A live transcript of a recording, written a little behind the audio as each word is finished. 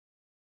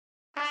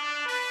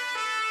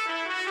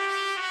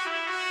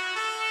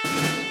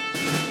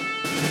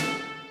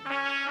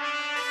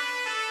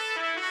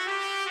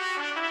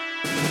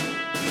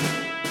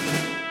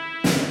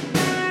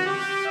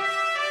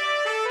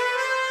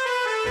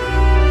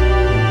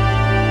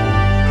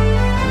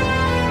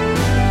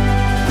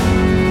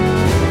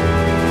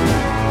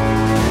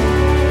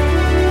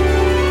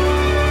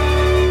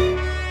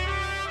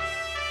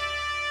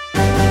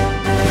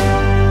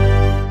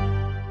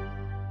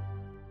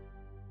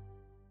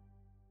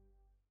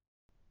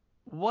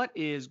What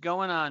is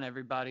going on,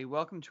 everybody?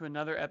 Welcome to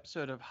another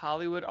episode of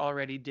Hollywood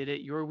Already Did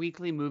It, your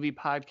weekly movie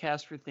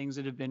podcast for things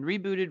that have been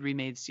rebooted,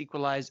 remade,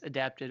 sequelized,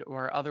 adapted,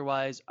 or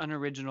otherwise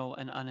unoriginal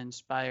and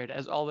uninspired.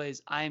 As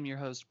always, I am your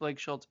host, Blake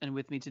Schultz, and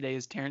with me today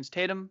is Terrence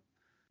Tatum.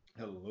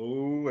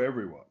 Hello,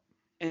 everyone.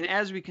 And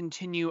as we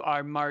continue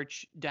our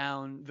march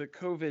down the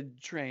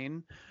COVID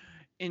train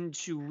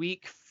into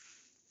week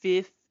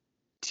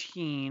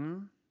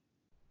 15,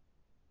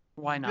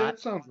 why not? That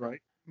sounds right.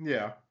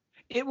 Yeah.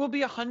 It will be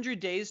 100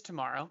 days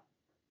tomorrow.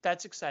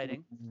 That's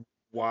exciting.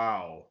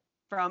 Wow.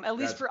 From at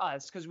least That's for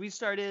us, because we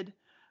started we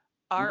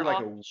our were like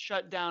office a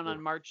shut down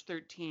on March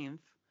 13th.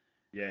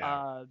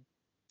 yeah.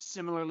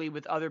 Similarly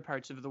with other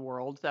parts of the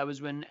world, that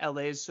was when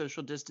LA's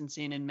social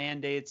distancing and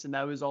mandates, and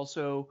that was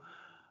also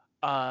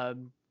uh,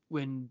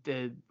 when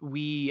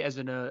we as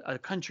a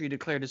country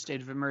declared a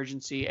state of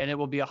emergency. And it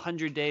will be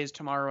 100 days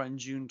tomorrow on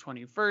June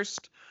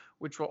 21st,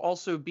 which will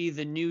also be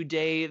the new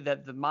day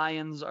that the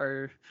Mayans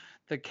are.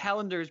 The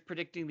calendar is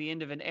predicting the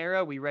end of an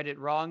era. We read it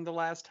wrong the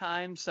last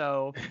time.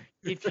 So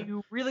if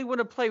you really want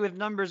to play with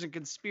numbers and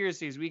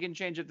conspiracies, we can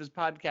change up this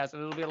podcast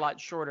and it'll be a lot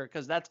shorter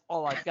because that's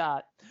all I've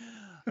got.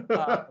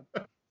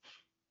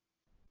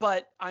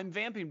 But I'm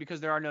vamping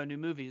because there are no new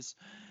movies.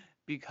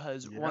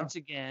 Because Yeah. once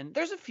again,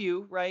 there's a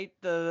few, right?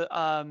 The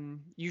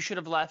You Should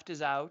Have Left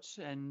is out,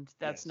 and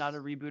that's not a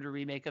Yes. reboot or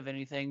remake of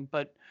anything.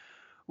 But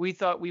we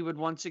thought we would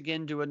once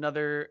again do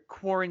another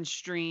Quarren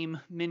Stream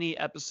mini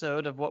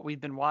episode of what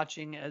we've been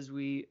watching as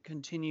we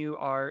continue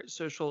our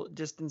social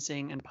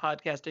distancing and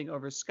podcasting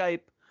over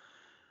Skype,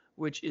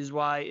 which is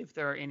why if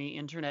there are any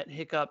internet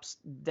hiccups,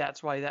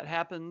 that's why that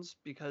happens,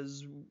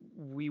 because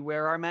we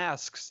wear our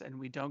masks and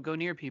we don't go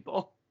near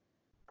people.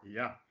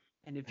 Yeah.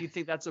 And if you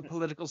think that's a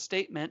political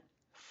statement,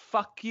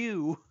 fuck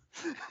you.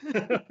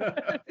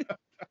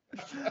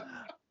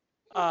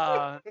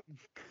 uh,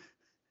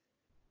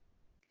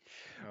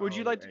 would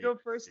you like to go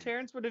first,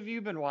 Terrence? What have you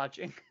been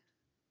watching?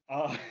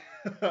 Uh,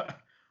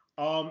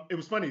 it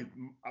was funny.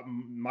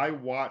 My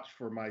watch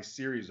for my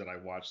series that I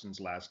watched since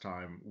last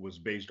time was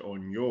based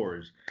on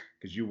yours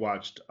because you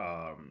watched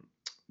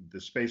the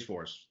Space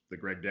Force, the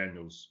Greg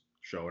Daniels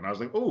show, and I was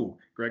like, oh,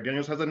 Greg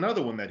Daniels has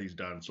another one that he's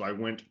done. So I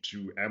went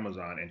to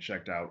Amazon and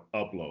checked out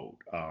Upload.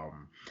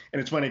 And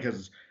it's funny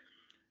because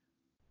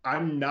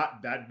I'm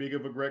not that big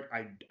of a Greg.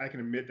 I can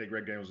admit that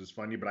Greg Daniels is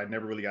funny, but I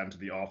never really got into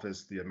The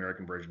Office, the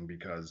American version,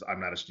 because I'm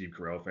not a Steve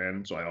Carell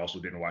fan. So I also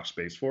didn't watch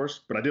Space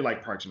Force, but I did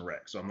like Parks and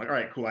Rec. So I'm like, all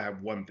right, cool. I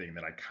have one thing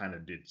that I kind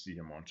of did see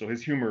him on. So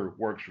his humor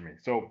works for me.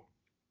 So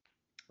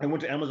I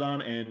went to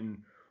Amazon and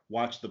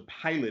watched the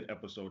pilot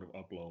episode of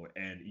Upload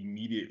and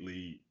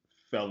immediately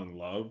fell in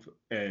love.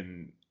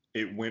 And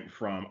it went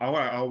from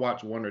I'll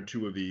watch one or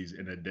two of these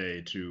in a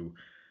day to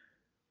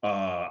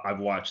I've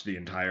watched the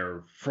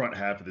entire front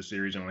half of the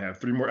series and only have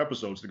three more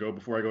episodes to go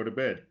before I go to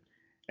bed.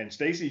 And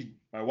Stacy,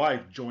 my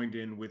wife, joined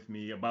in with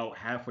me about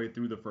halfway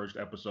through the first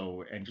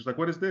episode, and she's like,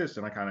 "What is this?"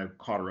 And I kind of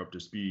caught her up to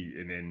speed.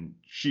 And then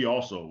she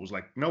also was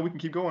like, "No, we can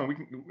keep going. We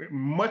can."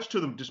 Much to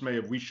the dismay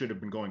of we should have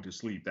been going to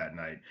sleep that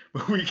night,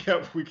 but we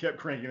kept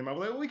cranking them. I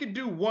was like, well, "We could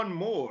do one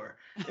more.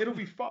 It'll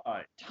be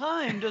fine."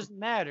 Time doesn't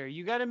matter.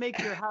 You got to make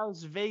your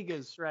house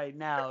Vegas right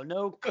now.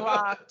 No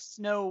clocks,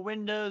 no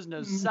windows,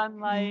 no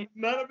sunlight.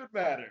 None of it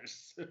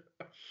matters.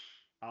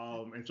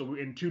 And so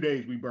in 2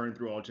 days we burned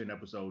through all 10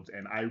 episodes,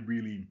 and I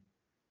really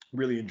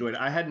enjoyed it.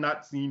 I had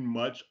not seen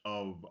much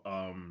of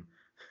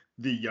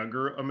the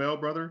younger Amel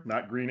brother,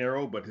 not Green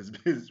Arrow, but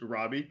his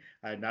Robbie.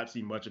 I had not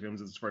seen much of him.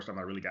 This is the first time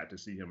I really got to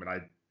see him, and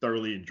I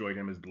thoroughly enjoyed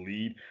him as the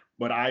lead.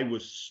 But I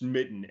was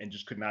smitten and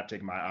just could not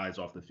take my eyes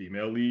off the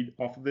female lead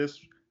off of this.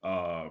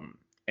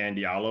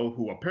 Andy Allo,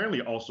 who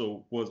apparently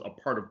also was a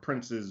part of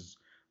Prince's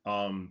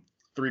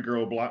Three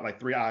Girl Blind, like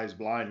Three Eyes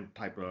Blind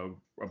type of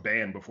a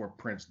band before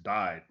Prince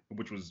died,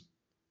 which was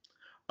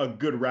a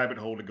good rabbit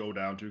hole to go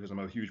down to because I'm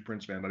a huge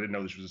Prince fan. I didn't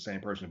know this was the same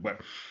person.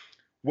 But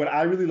what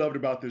I really loved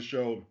about this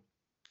show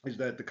is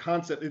that the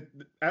concept,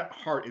 at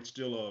heart, it's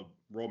still a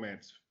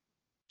romance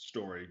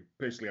story,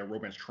 basically a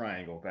romance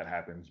triangle that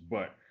happens.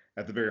 But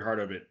at the very heart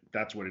of it,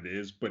 that's what it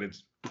is. But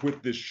it's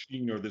with this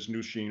sheen or this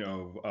new sheen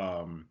of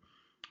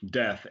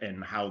death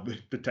and how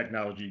the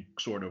technology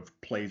sort of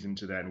plays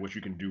into that and what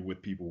you can do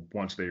with people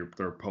once they're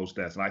post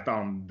death. And I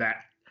found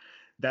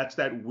that's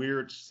that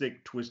weird,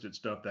 sick, twisted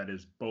stuff that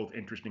is both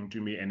interesting to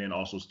me and then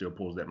also still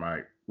pulls at my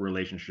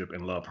relationship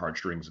and love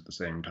heartstrings at the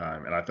same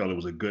time. And I felt it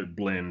was a good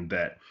blend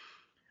that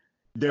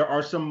there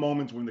are some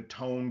moments when the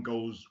tone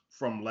goes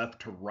from left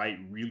to right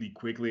really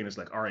quickly. And it's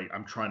like, all right,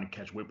 I'm trying to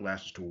catch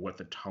whiplash as to what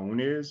the tone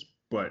is.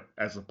 But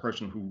as a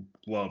person who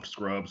loved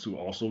Scrubs, who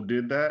also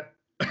did that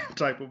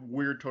type of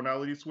weird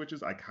tonality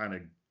switches, I kind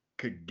of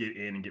could get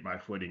in and get my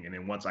footing. And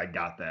then once I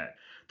got that,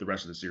 the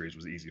rest of the series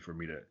was easy for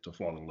me to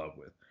fall in love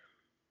with.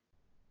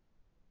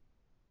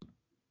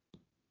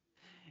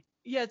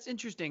 Yeah, it's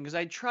interesting because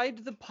I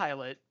tried the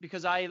pilot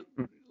because I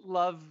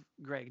love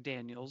Greg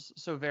Daniels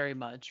so very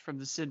much, from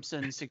The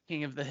Simpsons to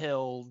King of the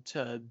Hill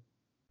to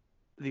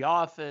The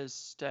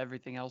Office to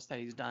everything else that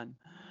he's done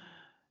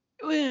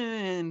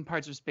in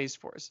parts of Space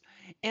Force.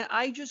 And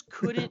I just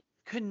couldn't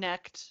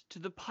connect to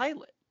the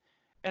pilot.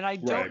 And I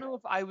don't Right. know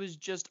if I was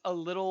just a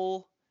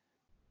little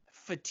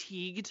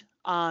fatigued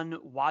on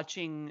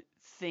watching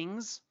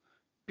things,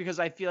 because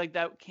I feel like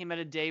that came at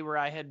a day where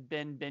I had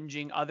been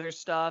binging other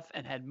stuff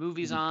and had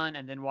movies Mhm. on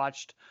and then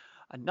watched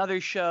another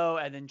show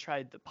and then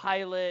tried the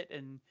pilot.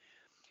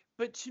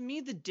 But to me,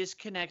 the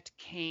disconnect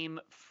came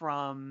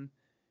from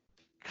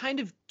kind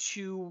of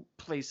two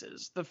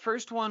places. The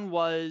first one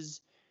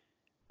was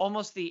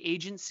almost the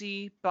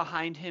agency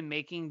behind him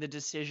making the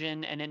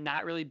decision and it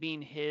not really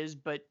being his,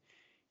 but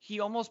he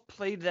almost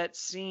played that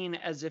scene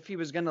as if he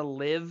was going to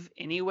live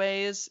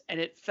anyways, and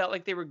it felt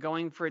like they were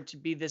going for it to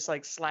be this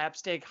like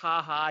slapstick,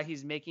 haha,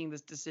 he's making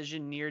this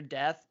decision near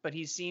death, but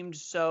he seemed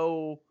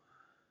so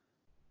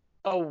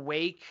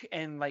awake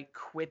and like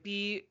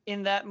quippy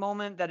in that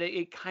moment that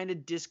it kind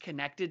of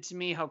disconnected to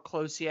me how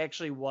close he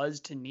actually was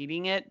to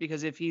needing it.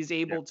 Because if he's Yeah.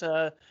 able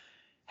to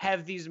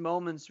have these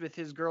moments with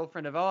his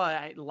girlfriend of,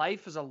 oh,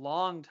 life is a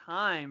long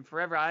time,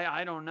 forever,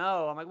 I don't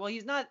know, I'm like, well,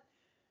 he's not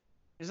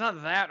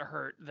that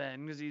hurt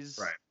then, because he's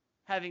Right.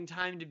 having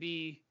time to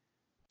be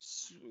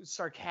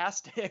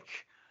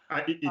sarcastic.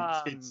 Um,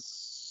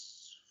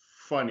 It's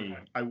funny.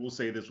 I will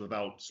say this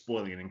without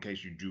spoiling it in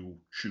case you do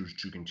choose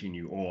to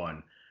continue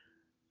on.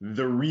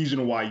 The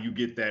reason why you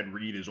get that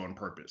read is on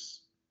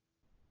purpose.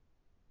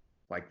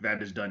 Like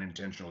that is done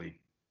intentionally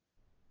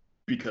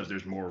because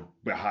there's more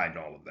behind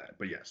all of that.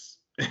 But yes.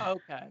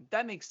 okay,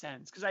 that makes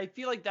sense, because I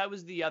feel like that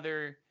was the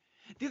other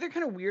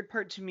kind of weird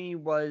part to me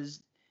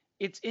was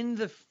it's in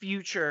the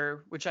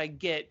future, which I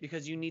get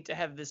because you need to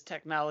have this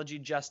technology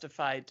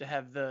justified to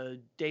have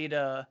the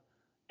data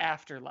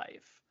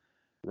afterlife.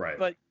 Right.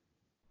 But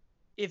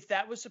if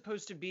that was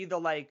supposed to be the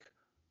like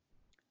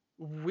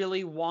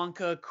Willy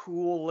Wonka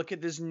cool, look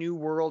at this new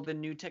world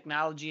and new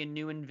technology and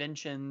new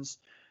inventions,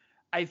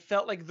 I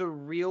felt like the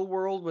real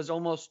world was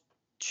almost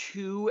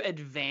too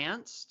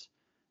advanced,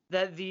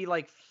 that the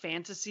like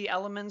fantasy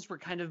elements were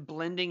kind of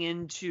blending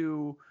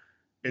into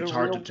the It's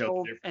hard to real tell the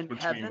world difference and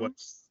between heaven.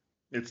 what's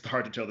it's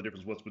hard to tell the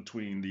difference what's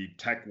between the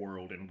tech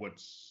world and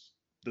what's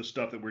the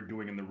stuff that we're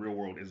doing in the real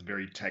world is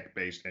very tech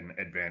based and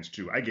advanced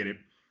too. I get it.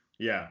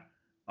 Yeah.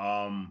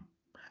 Um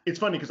it's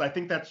funny because I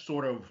think that's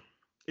sort of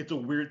it's a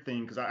weird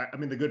thing because I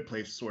mean the good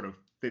place sort of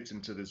fits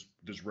into this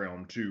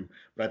realm too.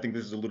 But I think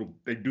this is a little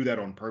they do that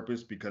on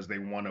purpose because they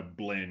want to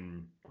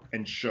blend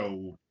and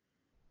show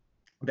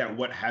that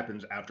what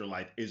happens after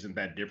life isn't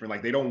that different.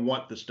 Like they don't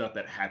want the stuff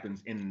that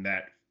happens in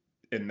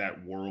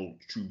that world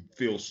to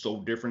feel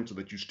so different, so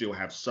that you still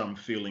have some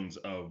feelings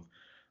of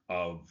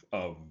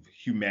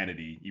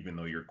humanity, even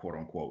though you're quote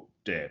unquote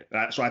dead.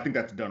 So I think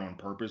that's done on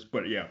purpose.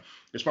 But yeah,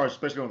 as far as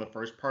especially on the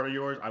first part of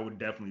yours, I would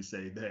definitely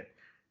say that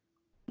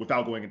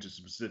without going into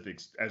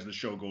specifics, as the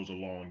show goes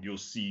along, you'll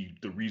see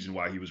the reason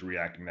why he was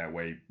reacting that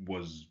way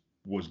was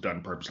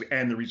done purposely,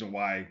 and the reason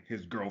why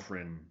his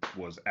girlfriend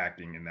was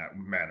acting in that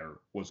manner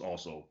was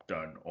also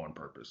done on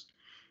purpose.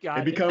 It Got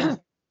it. becomes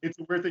it's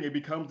a weird thing. It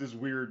becomes this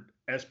weird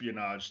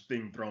espionage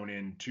thing thrown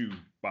in too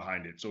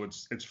behind it, so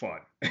it's fun.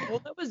 Well,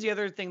 that was the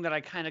other thing that I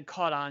kind of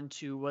caught on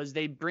to, was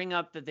they bring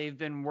up that they've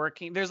been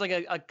working. There's like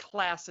a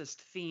classist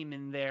theme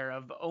in there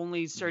of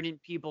only certain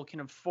people can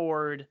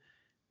afford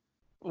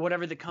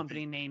whatever the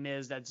company name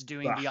is that's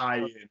doing The the high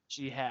upload end,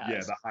 she yeah,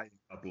 has. the high end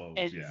uploads,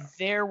 And yeah,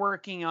 they're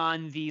working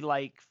on the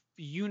like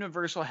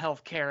universal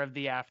health care of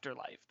the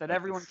afterlife that like the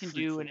everyone can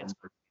free do. form version of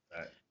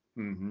that.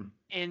 Mm-hmm.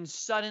 And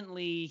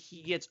suddenly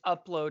he gets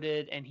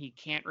uploaded and he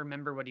can't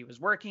remember what he was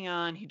working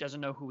on. He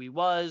doesn't know who he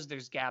was.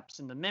 There's gaps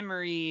in the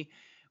memory.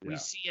 We Yeah.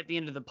 see at the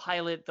end of the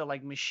pilot the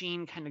like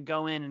machine kind of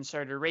go in and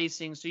start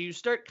erasing. So you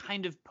start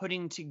kind of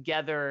putting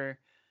together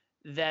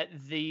that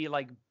the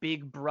like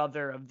big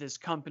brother of this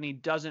company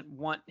doesn't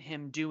want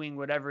him doing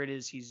whatever it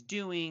is he's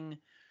doing.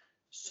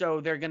 So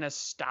they're going to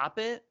stop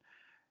it.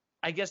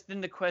 I guess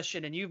then the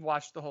question, and you've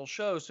watched the whole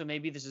show, so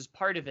maybe this is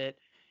part of it.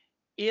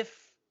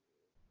 If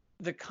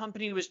the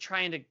company was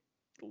trying to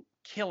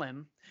kill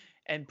him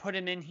and put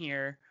him in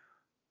here,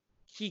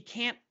 he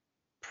can't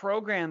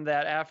program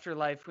that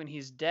afterlife when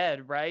he's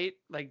dead, right?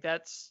 Like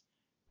that's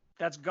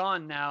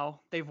gone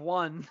now. They've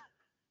won.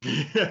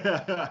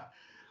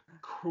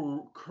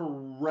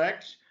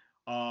 Correct.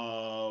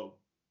 Uh,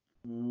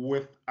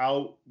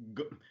 without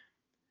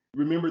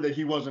remember that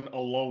he wasn't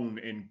alone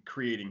in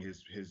creating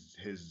his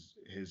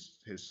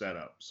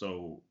setup.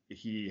 So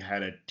he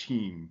had a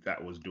team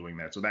that was doing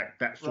that. So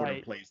that sort of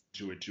Right. plays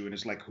to it too. And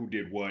it's like who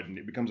did what, and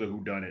it becomes a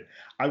who done it.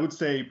 I would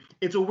say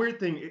it's a weird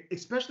thing,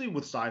 especially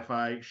with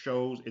sci-fi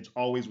shows. It's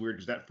always weird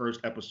because that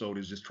first episode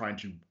is just trying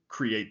to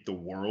create the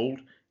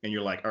world, and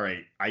you're like, all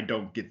right, I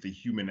don't get the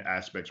human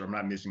aspects, or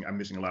I'm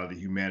missing a lot of the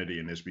humanity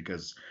in this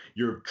because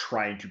you're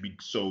trying to be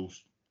so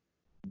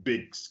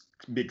big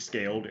big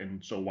scaled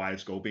and so wide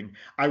scoping.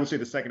 I would say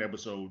the second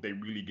episode they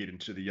really get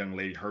into the young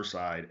lady, her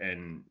side,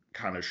 and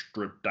kind of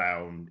strip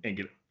down and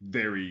get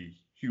very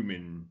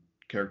human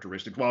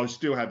characteristics while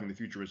still having the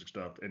futuristic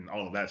stuff and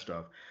all of that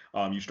stuff.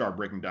 You start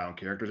breaking down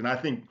characters, and I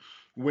think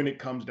when it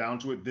comes down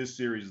to it, this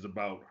series is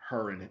about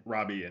her and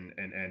Robbie and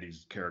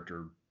Andy's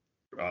character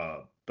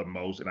the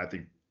most, and I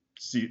think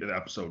see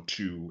episode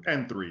 2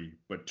 and 3,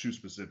 but 2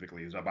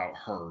 specifically is about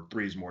her.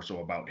 3 is more so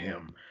about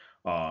him.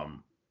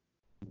 Um,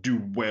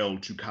 do well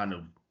to kind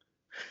of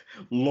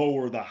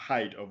lower the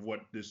height of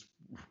what this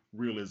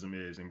realism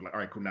is and be like, all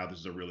right, cool, now this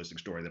is a realistic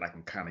story that I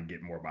can kind of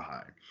get more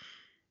behind.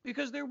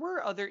 Because there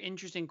were other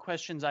interesting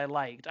questions I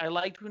liked. I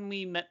liked when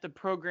we met the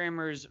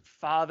programmer's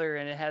father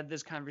and it had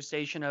this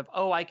conversation of,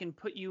 oh, I can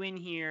put you in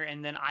here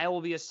and then I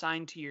will be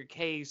assigned to your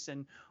case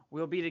and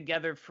we'll be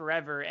together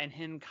forever. And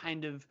him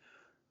kind of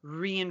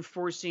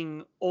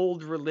reinforcing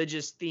old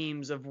religious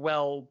themes of,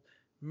 well,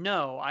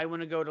 no, I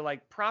want to go to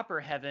like proper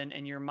heaven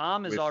and your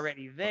mom is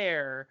already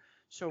there.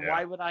 So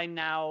why would I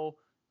now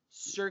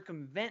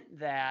circumvent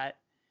that?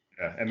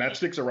 Yeah, and that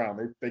sticks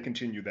around. They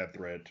continue that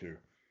thread too.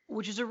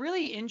 Which is a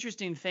really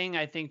interesting thing,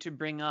 I think, to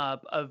bring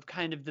up of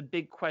kind of the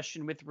big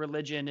question with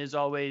religion is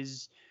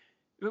always,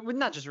 with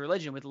not just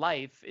religion, with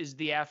life, is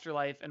the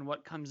afterlife and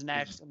what comes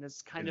next and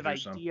this kind of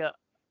idea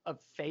of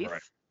faith.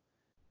 Right.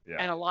 Yeah.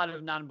 And a lot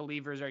of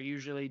non-believers are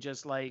usually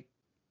just like,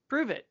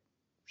 prove it.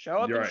 Show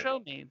up and show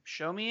me.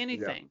 Show me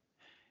anything.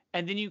 Yeah.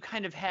 And then you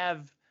kind of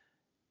have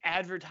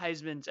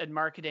advertisements and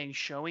marketing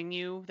showing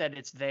you that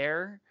it's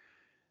there.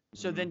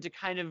 So then to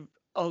kind of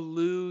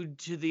allude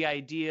to the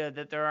idea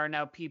that there are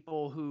now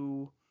people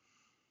who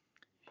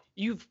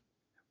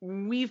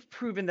we've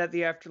proven that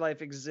the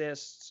afterlife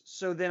exists,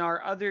 so then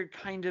our other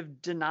kind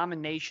of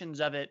denominations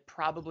of it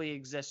probably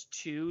exist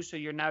too. So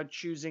you're now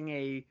choosing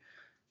a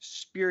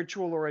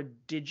spiritual or a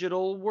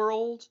digital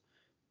world,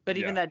 but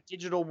even that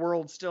digital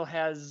world still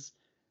has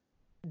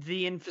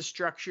the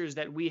infrastructures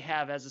that we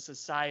have as a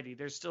society.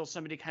 There's still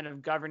somebody kind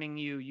of governing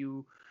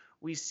you.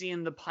 We see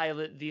in the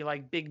pilot the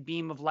like big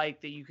beam of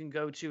light that you can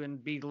go to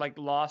and be like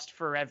lost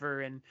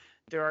forever. And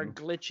there are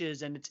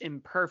glitches and it's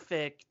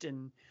imperfect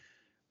and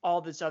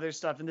all this other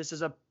stuff. And this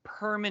is a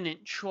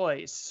permanent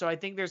choice. So I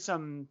think there's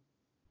some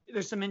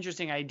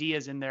interesting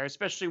ideas in there,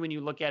 especially when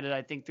you look at it,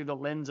 I think through the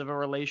lens of a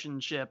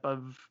relationship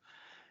of,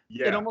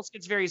 it almost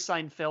gets very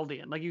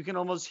Seinfeldian. Like you can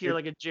almost hear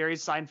like a Jerry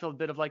Seinfeld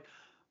bit of like,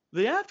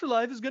 the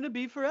afterlife is going to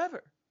be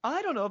forever.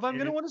 I don't know if I'm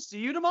going to want to see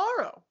you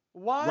tomorrow.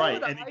 Why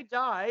would I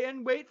die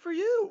and wait for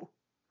you?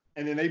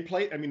 And then they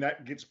play, I mean,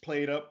 that gets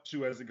played up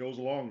too as it goes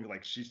along.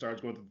 Like she starts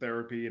going to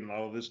therapy and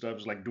all of this stuff.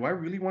 It's like, do I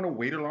really want to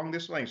wait along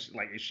this line?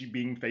 Like, is she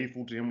being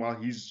faithful to him while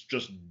he's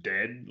just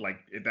dead? Like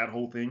that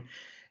whole thing.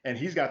 And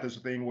he's got this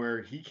thing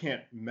where he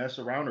can't mess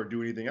around or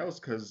do anything else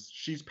because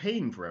she's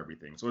paying for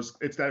everything. So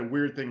it's that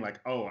weird thing like,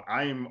 oh,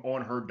 I'm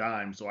on her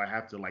dime, so I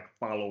have to like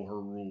follow her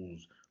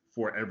rules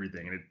for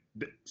everything. And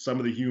some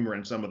of the humor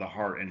and some of the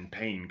heart and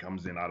pain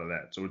comes in out of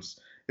that. So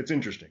it's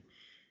interesting.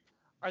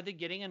 Are they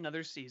getting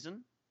another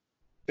season?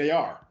 They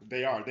are.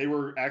 They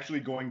were actually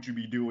going to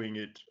be doing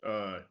it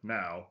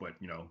now, but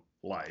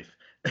life.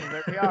 Well,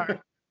 there we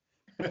are.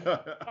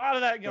 A lot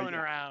of that going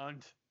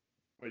around.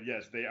 But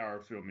yes, they are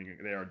filming.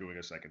 They are doing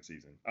a second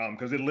season.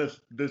 Because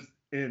this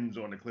ends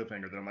on a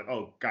cliffhanger. Then I'm like,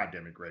 oh, God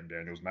damn it, Greg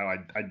Daniels. Now I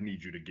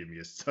need you to give me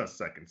a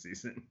second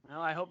season.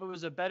 Well, I hope it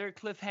was a better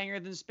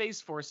cliffhanger than Space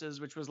Forces,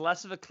 which was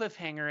less of a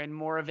cliffhanger and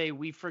more of a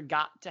we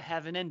forgot to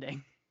have an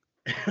ending.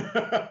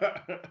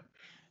 I'm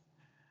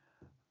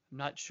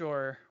not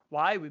sure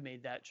why we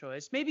made that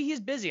choice. Maybe he's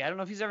busy. I don't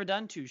know if he's ever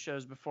done 2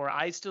 shows before.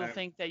 I still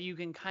think that you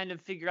can kind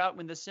of figure out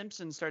when The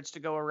Simpsons starts to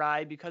go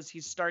awry because he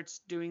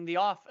starts doing The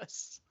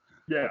Office.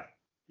 Yeah.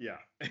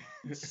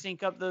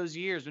 Sync up those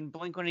years when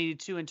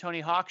Blink-182 and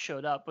Tony Hawk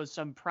showed up was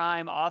some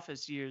prime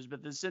Office years,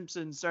 but The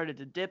Simpsons started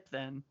to dip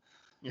then.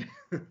 And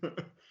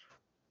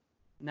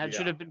that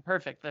should have been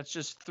perfect. That's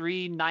just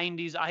 3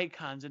 90s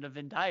icons in a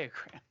Venn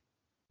diagram.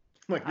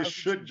 Like this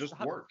should just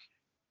work.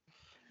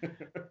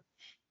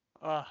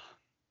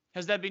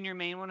 Has that been your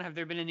main one? Have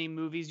there been any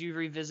movies you've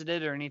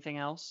revisited or anything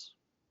else?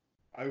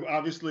 I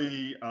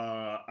obviously,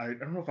 I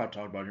don't know if I've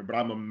talked about it here, but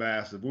I'm a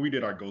massive, when we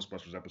did our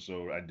Ghostbusters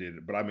episode, I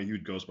did, but I'm a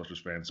huge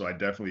Ghostbusters fan. So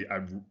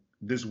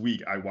this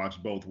week I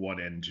watched both 1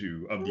 and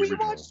 2 of the original.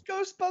 We watched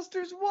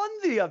Ghostbusters 1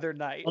 the other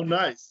night. Oh,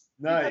 nice.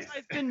 Because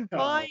I've been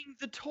buying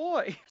the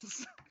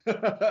toys.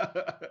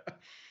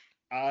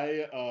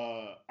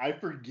 I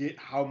forget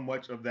how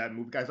much of that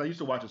movie, guys, I used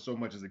to watch it so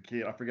much as a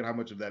kid. I forget how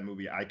much of that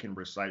movie I can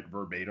recite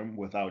verbatim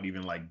without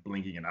even like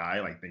blinking an eye,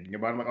 like thinking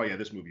about it. I'm like, oh yeah,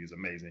 this movie is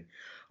amazing.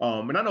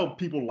 And I know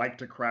people like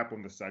to crap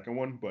on the second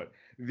one, but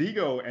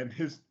Vigo and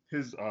his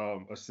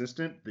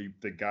assistant,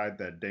 the guy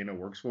that Dana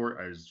works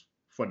for, is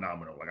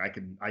phenomenal. Like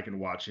I can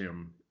watch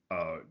him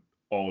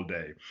all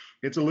day.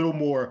 It's a little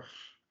more,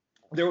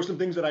 there were some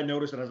things that I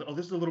noticed and I was like, oh,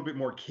 this is a little bit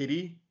more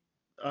kiddie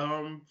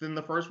than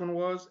the first one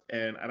was,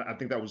 and I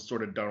think that was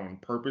sort of done on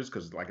purpose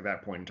because like at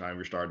that point in time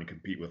you're starting to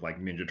compete with like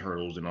Ninja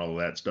Turtles and all of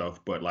that stuff.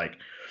 But like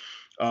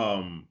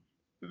the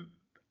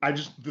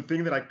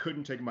thing that I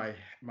couldn't take my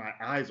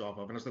eyes off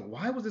of, and I was like,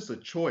 why was this a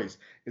choice,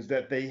 is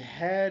that they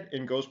had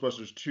in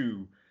Ghostbusters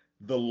 2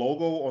 the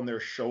logo on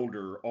their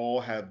shoulder all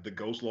had the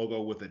ghost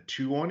logo with a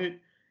 2 on it,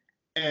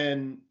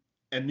 and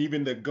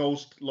even the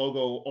ghost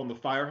logo on the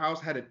firehouse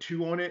had a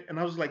 2 on it, and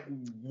I was like,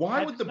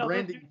 why would the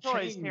branding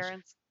change?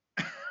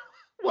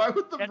 Why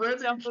would the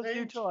branding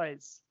change?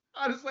 Toys.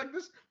 I was like,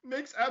 this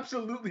makes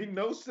absolutely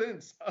no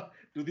sense.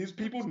 Do these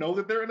people know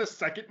that they're in a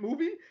second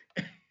movie?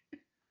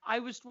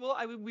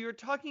 We were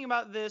talking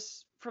about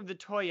this from the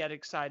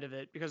toyetic side of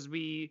it because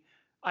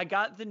I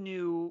got the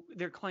new,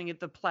 they're calling it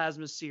the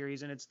Plasma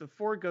series, and it's the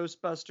 4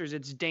 Ghostbusters,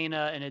 it's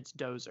Dana and it's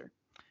Dozer,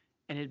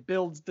 and it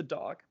builds the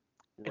dog,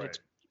 and Right. it's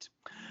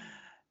great.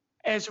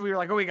 And so we were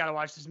like, oh, we got to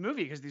watch this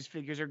movie because these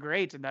figures are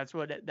great, and that's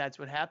what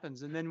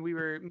happens. And then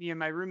me and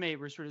my roommate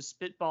were sort of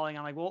spitballing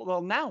on like,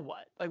 well, now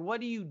what? Like,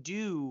 what do you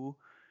do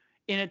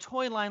in a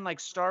toy line like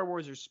Star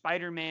Wars or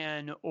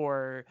Spider-Man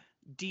or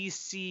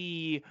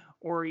DC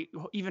or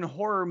even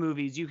horror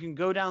movies? You can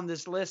go down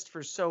this list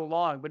for so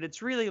long, but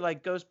it's really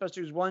like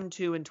Ghostbusters 1,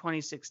 2, and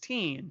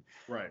 2016.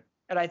 Right.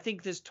 And I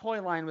think this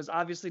toy line was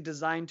obviously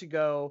designed to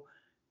go,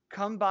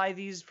 come buy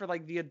these for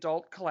like the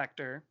adult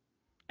collector,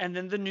 and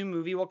then the new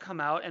movie will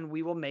come out and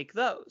we will make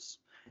those.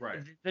 Right.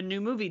 The new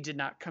movie did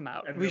not come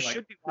out. And We they're like,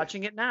 should be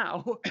watching it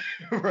now.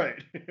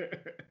 right.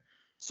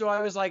 So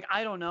I was like,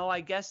 I don't know. I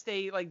guess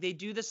they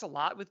do this a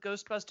lot with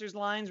Ghostbusters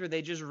lines where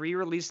they just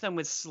re-release them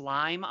with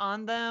slime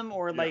on them,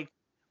 or Yeah. like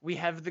we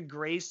have the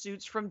gray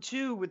suits from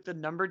 2 with the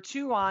number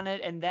 2 on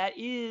it, and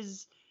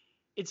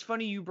it's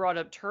funny you brought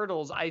up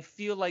Turtles. I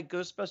feel like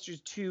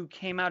Ghostbusters 2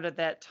 came out at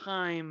that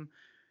time,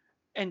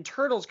 and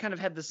Turtles kind of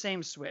had the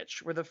same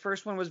switch where the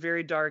first one was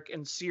very dark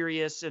and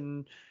serious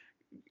and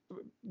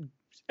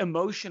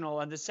emotional,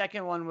 and the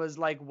second one was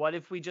like, what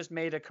if we just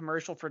made a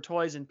commercial for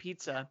toys and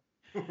pizza?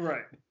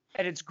 Right.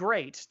 And it's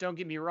great, don't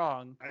get me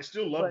wrong. I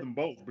still love them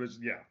both, but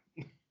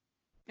yeah.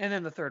 And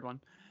then the third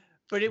one.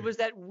 But it was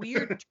that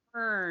weird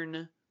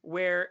turn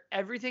where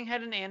everything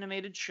had an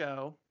animated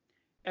show.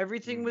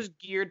 Everything was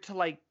geared to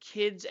like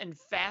kids and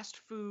fast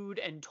food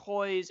and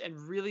toys and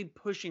really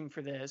pushing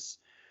for this.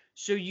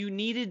 So you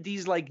needed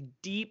these like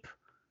deep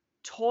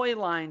toy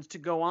lines to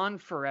go on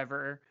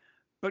forever.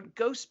 But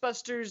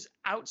Ghostbusters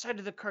outside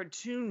of the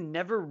cartoon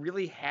never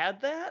really had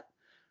that.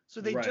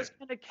 So they just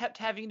kind of kept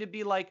having to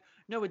be like,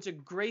 no, it's a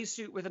gray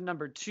suit with a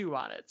number 2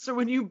 on it. So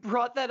when you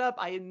brought that up,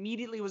 I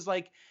immediately was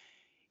like,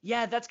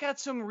 yeah, that's got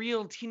some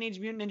real Teenage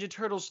Mutant Ninja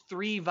Turtles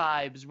 3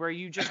 vibes where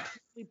you just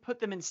put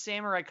them in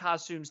samurai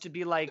costumes to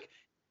be like,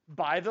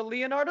 buy the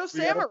Leonardo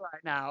Samurai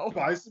now.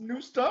 Buy some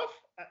new stuff?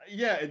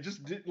 Yeah, it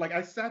just did. Like,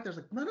 I sat there, I was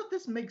like, none of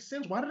this makes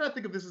sense. Why did I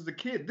think of this as a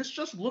kid? This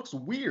just looks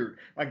weird.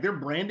 Like, they're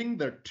branding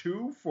the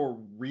 2 for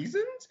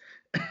reasons?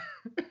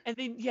 And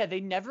they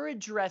never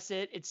address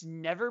it. It's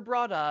never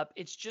brought up.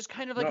 It's just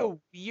kind of like a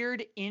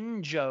weird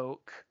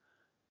in-joke.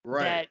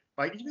 Right.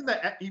 Like, even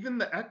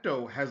the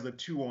Ecto has the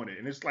 2 on it,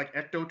 and it's like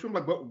Ecto 2. I'm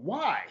like, but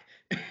why?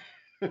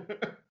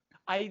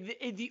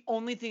 The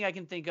only thing I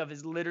can think of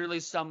is literally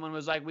someone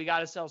was like, we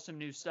got to sell some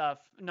new stuff.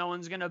 No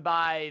one's going to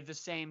buy the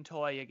same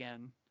toy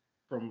again.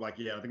 From like,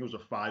 yeah, I think it was a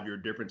 5-year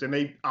difference. And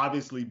they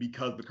obviously,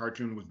 because the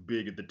cartoon was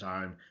big at the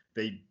time,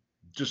 they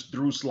just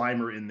threw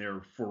Slimer in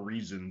there for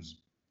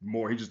reasons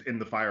more. He's just in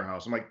the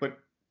firehouse. I'm like, but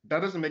that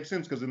doesn't make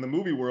sense because in the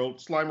movie world,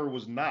 Slimer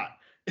was not.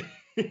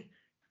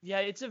 Yeah,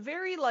 it's a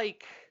very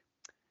like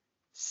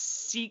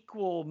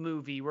sequel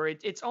movie where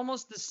it's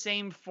almost the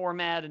same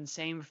format and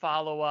same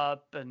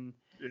follow-up, and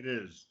it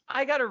is.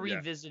 I gotta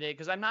revisit it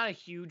because I'm not a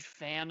huge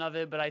fan of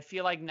it, but I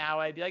feel like now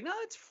I'd be like, no,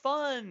 it's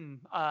fun.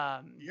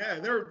 Yeah,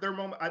 their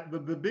moment.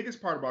 The biggest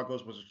part about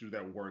Ghostbusters 2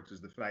 that works is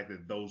the fact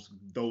that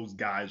those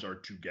guys are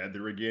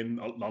together again.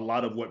 A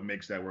lot of what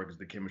makes that work is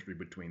the chemistry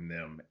between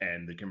them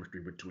and the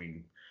chemistry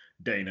between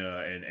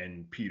Dana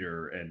and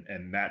Peter,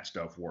 and that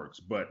stuff works.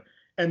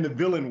 And the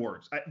villain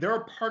works. There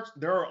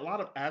are a lot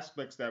of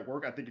aspects that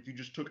work. I think if you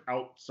just took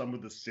out some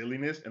of the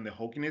silliness and the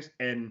hokiness,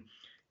 and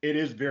it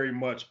is very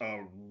much a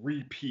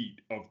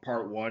repeat of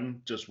part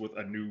 1, just with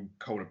a new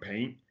coat of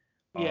paint.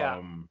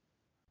 Yeah.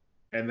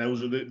 And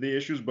those are the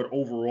issues. But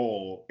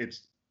overall,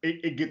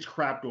 it gets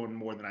crapped on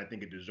more than I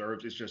think it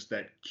deserves. It's just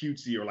that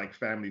cutesy or like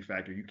family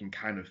factor you can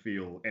kind of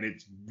feel. And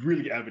it's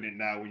really evident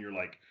now when you're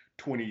like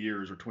 20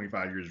 years or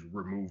 25 years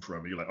removed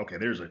from it. You're like, okay,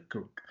 there's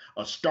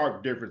a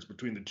stark difference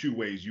between the 2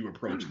 ways you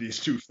approach these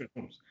 2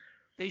 films.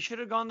 They should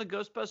have gone the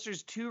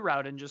Ghostbusters 2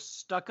 route and just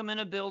stuck them in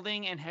a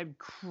building and had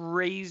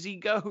crazy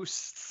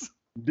ghosts.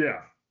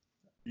 Yeah.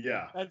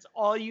 Yeah. That's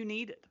all you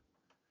needed.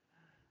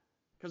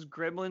 Because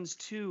Gremlins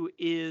 2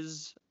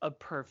 is a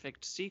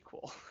perfect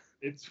sequel.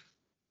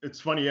 It's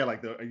funny, yeah,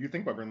 like you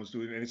think about Gremlins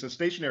 2, and it's a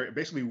stationary,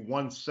 basically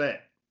one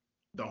set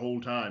the whole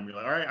time. You're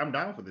like, all right, I'm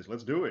down for this.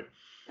 Let's do it.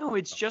 No,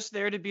 it's just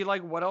there to be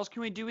like, what else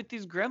can we do with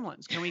these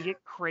gremlins? Can we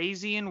get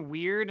crazy and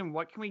weird, and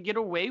what can we get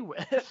away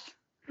with?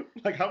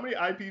 Like, how many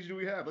IPs do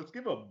we have? Let's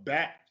give a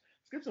bat.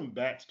 Let's give some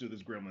bats to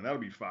this gremlin. That'll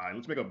be fine.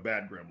 Let's make a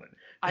bad gremlin.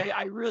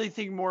 I really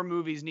think more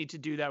movies need to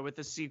do that with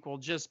the sequel.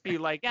 Just be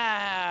like,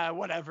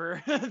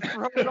 whatever.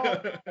 Throw it all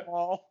at the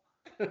wall.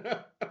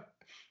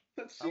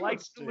 I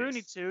like the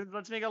Looney Tunes.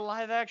 Let's make a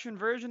live-action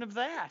version of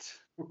that.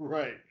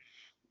 Right.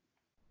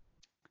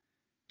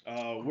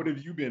 What have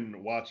you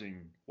been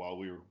watching while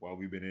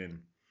we've been in?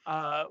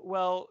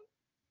 Well,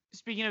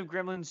 speaking of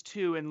Gremlins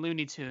 2 and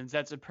Looney Tunes,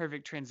 that's a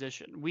perfect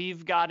transition.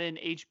 We've got an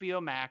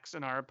HBO Max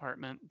in our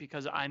apartment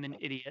because I'm an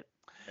idiot.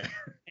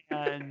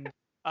 And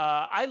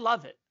I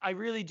love it. I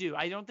really do.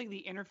 I don't think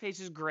the interface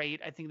is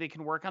great. I think they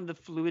can work on the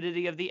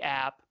fluidity of the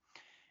app.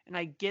 And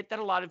I get that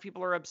a lot of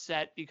people are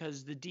upset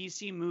because the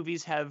DC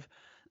movies have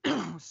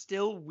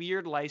still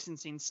weird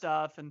licensing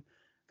stuff. And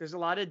there's a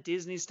lot of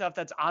Disney stuff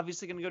that's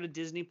obviously going to go to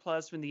Disney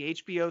Plus when the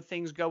HBO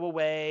things go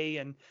away.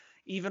 And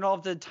even all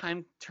of the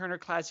Time Turner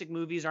Classic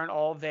movies aren't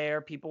all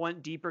there. People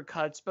want deeper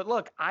cuts. But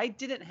look, I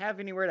didn't have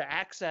anywhere to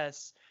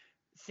access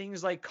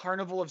things like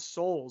Carnival of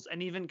Souls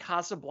and even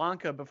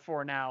Casablanca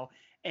before now.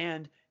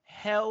 And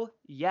hell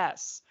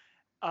yes.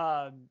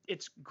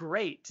 It's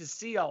great to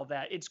see all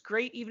that. It's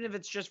great even if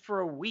it's just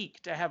for a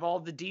week to have all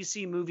the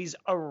DC movies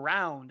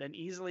around and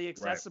easily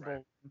accessible.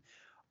 Right.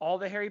 All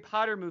the Harry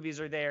Potter movies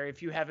are there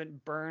if you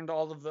haven't burned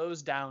all of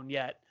those down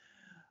yet.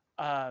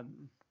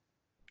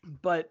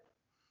 But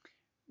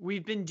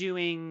we've been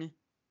doing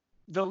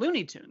the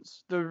Looney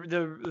Tunes, the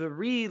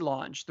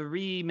relaunch, the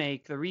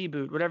remake, the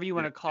reboot, whatever you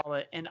want to call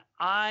it, and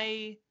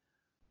I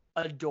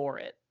adore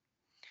it.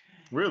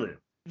 Really?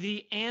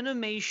 The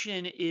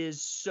animation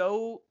is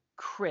so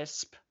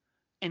crisp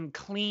and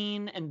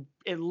clean, and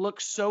it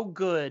looks so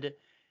good,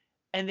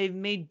 and they've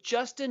made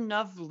just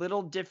enough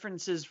little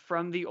differences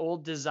from the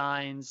old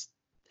designs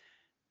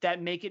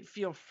that make it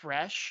feel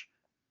fresh,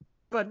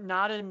 but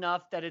not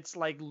enough that it's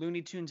like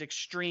Looney Tunes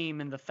Extreme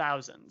in the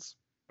thousands.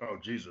 Oh,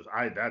 Jesus.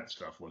 That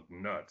stuff looked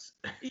nuts.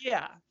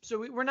 Yeah.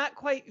 So we're not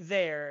quite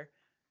there.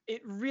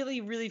 It really,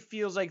 really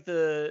feels like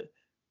the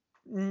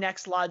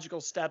next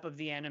logical step of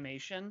the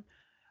animation.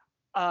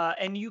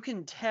 And you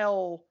can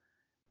tell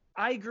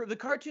the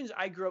cartoons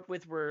I grew up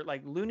with were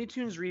like Looney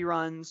Tunes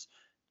reruns,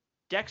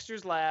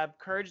 Dexter's Lab,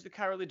 Courage the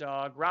Cowardly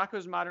Dog,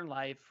 Rocko's Modern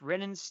Life,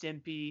 Ren and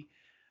Stimpy,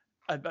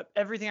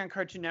 everything on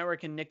Cartoon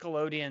Network and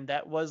Nickelodeon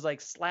that was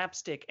like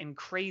slapstick and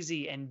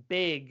crazy and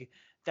big,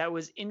 that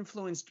was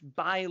influenced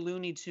by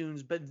Looney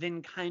Tunes, but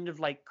then kind of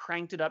like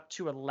cranked it up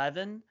to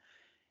 11.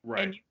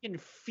 Right. And you can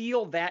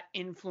feel that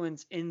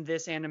influence in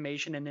this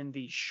animation and in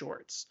these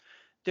shorts.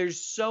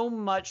 There's so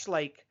much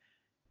like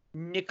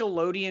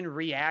Nickelodeon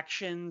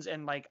reactions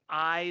and like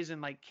eyes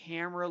and like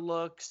camera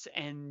looks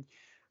and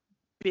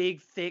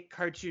big, thick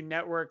Cartoon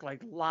Network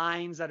like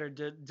lines that are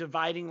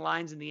dividing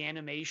lines in the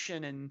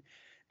animation, and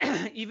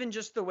even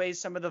just the way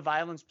some of the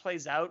violence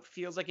plays out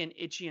feels like an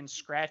Itchy and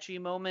Scratchy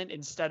moment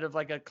instead of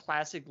like a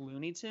classic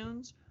Looney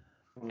Tunes.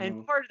 Mm-hmm.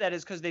 And part of that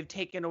is because they've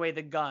taken away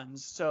the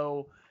guns.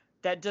 So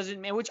that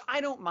doesn't mean, which I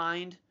don't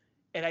mind.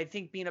 And I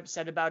think being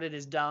upset about it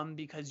is dumb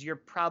because you're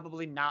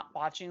probably not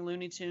watching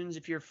Looney Tunes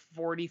if you're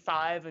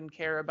 45 and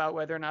care about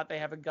whether or not they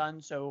have a gun.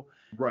 So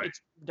right.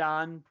 It's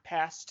done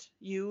past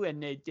you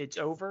and it's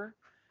over.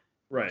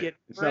 Right.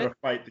 It's not a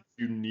fight that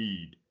you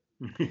need.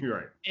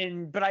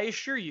 Right. But I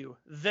assure you,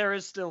 there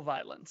is still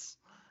violence.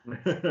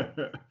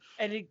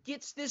 And it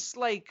gets this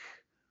like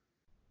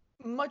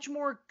much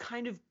more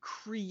kind of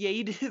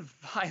creative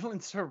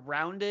violence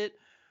around it,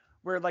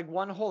 where like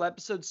one whole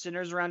episode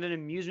centers around an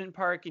amusement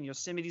park and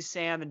Yosemite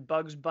Sam and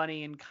Bugs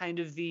Bunny and kind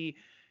of the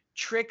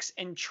tricks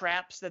and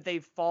traps that they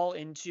fall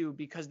into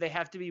because they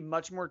have to be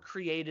much more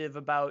creative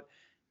about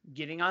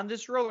getting on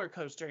this roller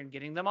coaster and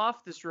getting them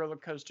off this roller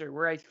coaster,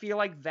 where I feel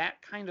like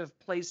that kind of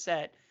play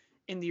set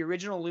in the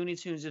original Looney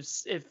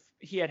Tunes, if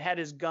he had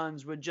his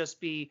guns, would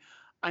just be,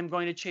 I'm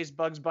going to chase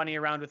Bugs Bunny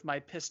around with my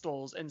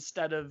pistols,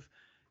 instead of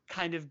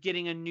kind of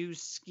getting a new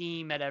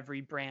scheme at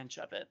every branch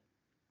of it.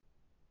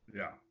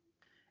 Yeah.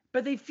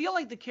 But they feel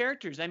like the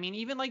characters. I mean,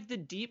 even like the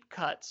deep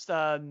cuts,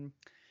 the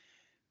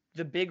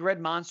big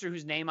red monster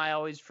whose name I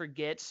always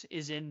forget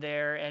is in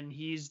there, and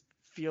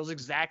feels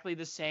exactly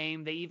the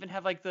same. They even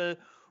have like the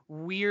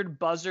weird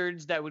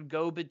buzzards that would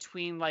go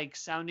between like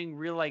sounding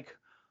real like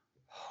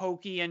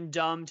hokey and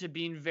dumb to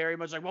being very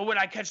much like, well, when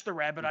I catch the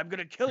rabbit, I'm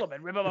gonna kill him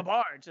and rip him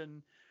apart.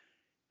 And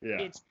yeah,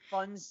 it's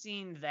fun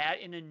seeing that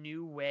in a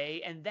new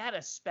way, and that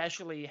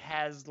especially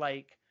has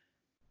like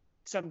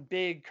some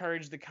big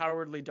Courage the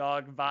Cowardly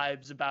Dog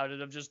vibes about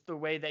it, of just the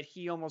way that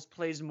he almost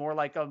plays more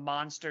like a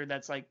monster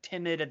that's like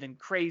timid and then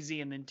crazy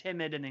and then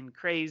timid and then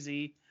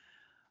crazy.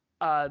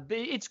 But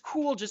it's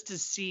cool just to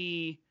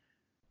see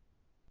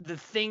the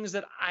things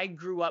that I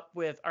grew up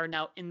with are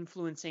now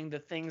influencing the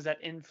things that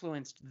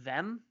influenced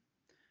them.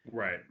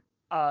 Right.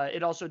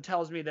 It also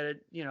tells me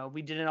that,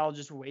 we didn't all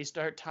just waste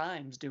our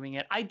times doing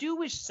it. I do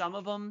wish some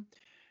of them,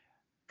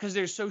 because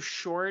they're so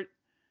short,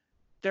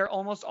 they're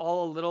almost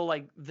all a little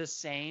like the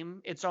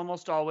same. It's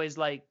almost always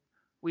like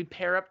we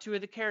pair up two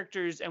of the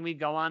characters and we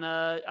go on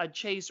a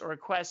chase or a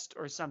quest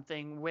or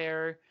something,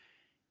 where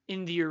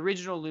in the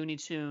original Looney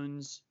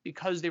Tunes,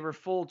 because they were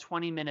full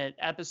 20-minute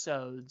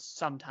episodes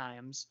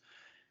sometimes,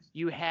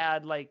 you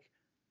had like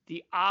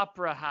the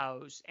Opera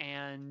House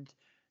and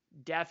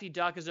Daffy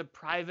Duck as a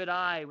private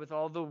eye with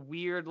all the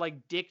weird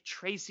like Dick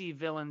Tracy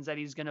villains that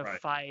he's going to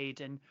fight.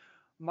 And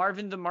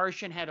Marvin the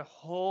Martian had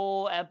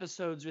whole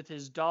episodes with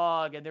his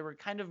dog, and there were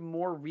kind of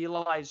more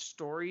realized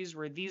stories,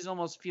 where these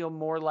almost feel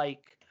more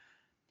like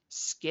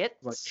skits.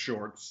 Like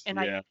shorts. And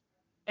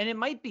and it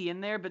might be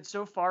in there, but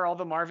so far all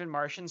the Marvin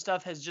Martian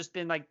stuff has just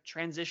been like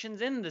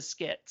transitions in the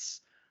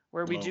skits.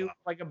 where we Oh, do wow.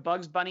 like a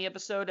Bugs Bunny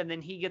episode, and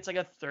then he gets like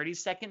a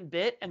 30-second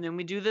bit, and then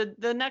we do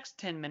the next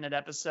 10-minute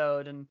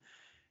episode. And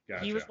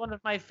he was Gotcha. one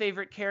of my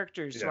favorite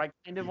characters, so Yeah. I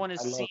kind of want to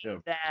I see love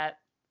him. that.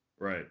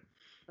 Right.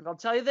 And I'll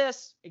tell you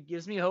this, it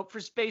gives me hope for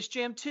Space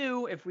Jam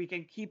 2 if we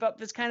can keep up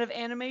this kind of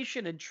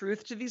animation and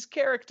truth to these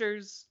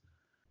characters.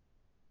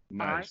 I'm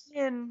Nice.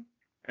 in.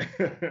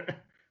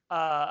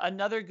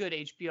 Another good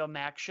HBO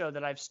Max show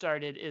that I've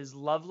started is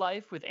Love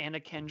Life with Anna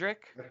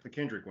Kendrick. That's the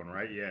Kendrick one,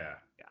 right? Yeah.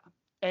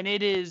 And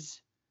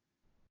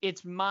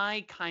it's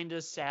my kind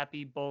of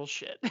sappy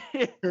bullshit.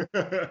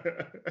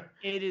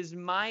 It is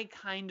my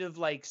kind of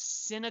like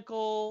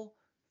cynical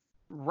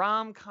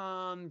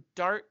rom-com,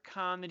 dark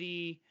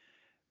comedy,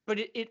 but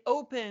it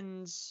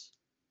opens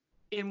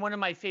in one of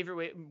my favorite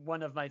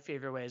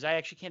ways. I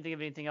actually can't think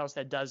of anything else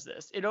that does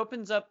this. It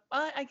opens up,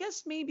 I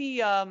guess maybe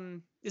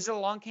is it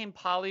Along Came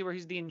Polly, where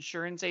he's the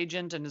insurance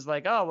agent and is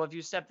like, oh well, if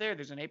you step there,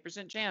 there's an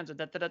 8% chance. Da,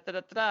 da, da, da,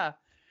 da, da.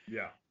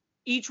 Yeah.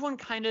 Each one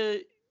kind of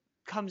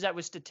comes out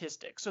with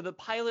statistics. So the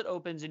pilot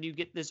opens and you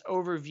get this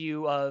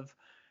overview of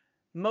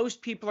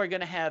most people are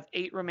going to have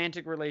 8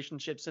 romantic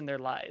relationships in their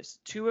lives.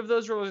 2 of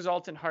those will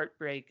result in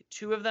heartbreak.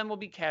 2 of them will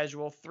be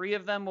casual. 3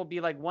 of them will be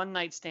like one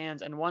night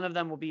stands, and 1 of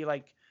them will be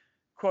like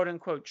quote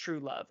unquote true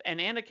love. And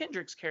Anna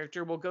Kendrick's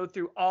character will go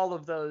through all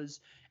of those,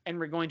 and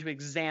we're going to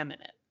examine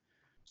it.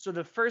 So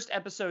the first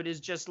episode is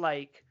just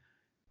like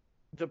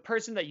the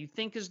person that you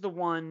think is the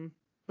one,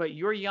 but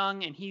you're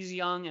young and he's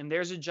young and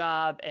there's a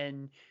job,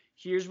 and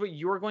here's what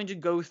you're going to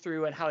go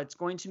through and how it's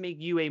going to make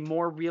you a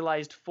more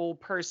realized full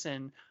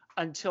person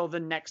until the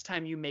next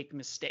time you make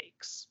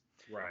mistakes.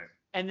 Right.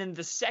 And then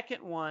the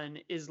second one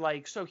is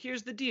like, so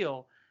here's the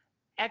deal.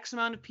 X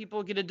amount of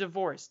people get a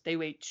divorce. They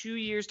wait 2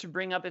 years to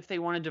bring up if they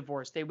want a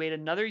divorce. They wait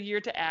another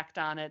year to act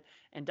on it,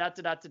 and da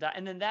da da da da.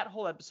 And then that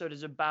whole episode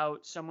is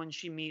about someone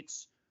she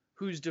meets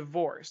who's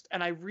divorced.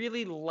 And I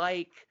really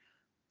like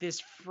this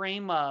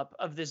frame up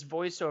of this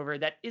voiceover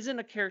that isn't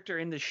a character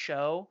in the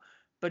show,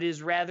 but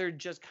is rather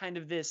just kind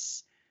of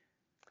this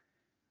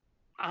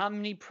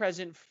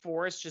omnipresent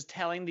force just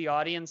telling the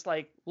audience,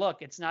 like,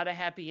 look, it's not a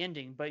happy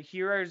ending, but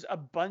here's a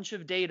bunch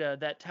of data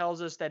that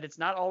tells us that it's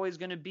not always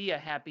going to be a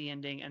happy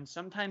ending, and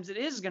sometimes it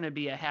is going to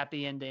be a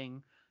happy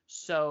ending.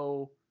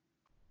 So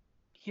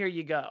here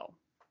you go.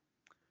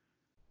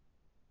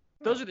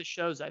 Those are the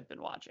shows I've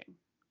been watching.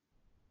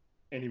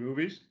 Any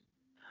movies?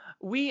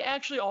 We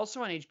actually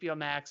also on HBO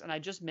Max, and I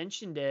just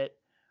mentioned it,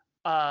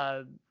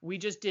 we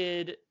just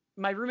did,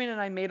 my roommate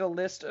and I made a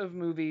list of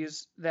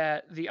movies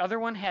that the other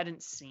one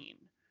hadn't seen,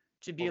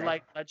 to be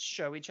like, let's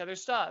show each other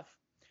stuff.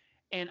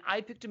 And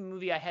I picked a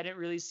movie I hadn't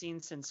really seen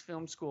since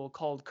film school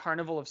called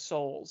Carnival of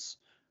Souls,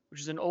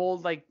 which is an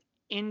old like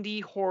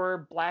indie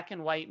horror black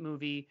and white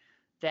movie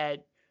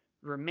that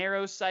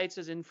Romero cites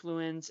as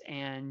influence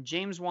and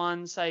James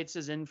Wan cites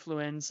as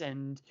influence,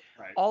 and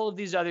all of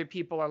these other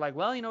people are like,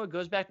 well, you know, it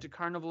goes back to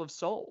Carnival of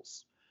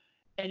Souls.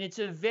 And it's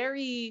a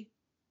very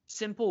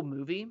simple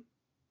movie.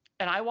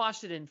 And I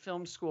watched it in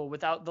film school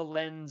without the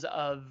lens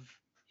of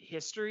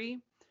history.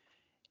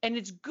 And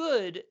it's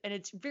good, and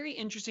it's very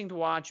interesting to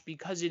watch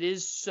because it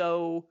is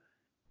so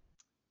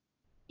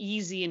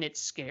easy in its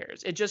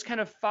scares. It just kind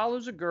of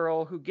follows a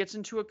girl who gets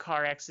into a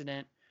car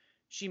accident.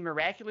 She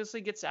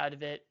miraculously gets out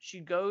of it. She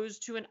goes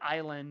to an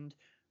island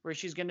where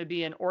she's going to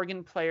be an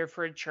organ player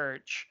for a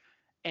church.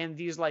 And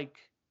these like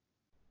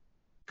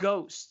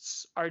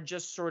ghosts are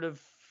just sort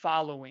of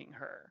following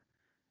her.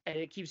 And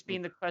it keeps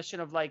being the question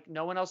of like,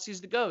 no one else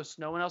sees the ghost.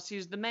 No one else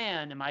sees the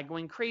man. Am I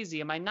going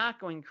crazy? Am I not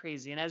going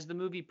crazy? And as the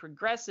movie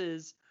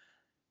progresses,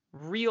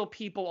 real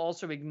people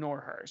also ignore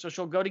her. So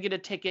she'll go to get a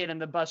ticket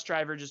and the bus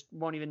driver just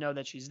won't even know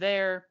that she's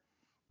there.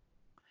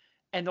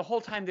 And the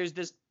whole time there's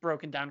this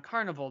broken down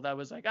carnival that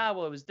was like,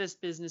 well, it was this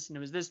business and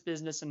it was this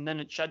business. And then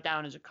it shut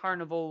down as a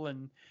carnival.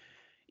 And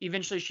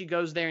eventually she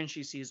goes there and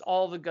she sees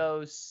all the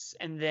ghosts.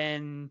 And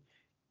then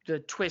the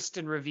twist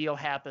and reveal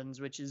happens,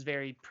 which is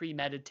very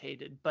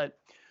premeditated. But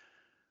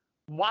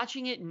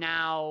watching it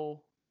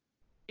now,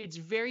 it's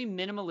very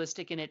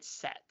minimalistic in its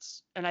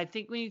sets. And I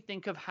think when you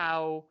think of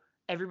how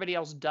everybody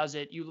else does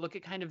it, you look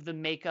at kind of the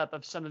makeup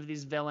of some of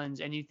these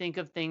villains and you think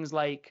of things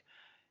like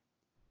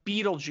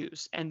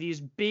Beetlejuice and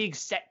these big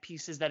set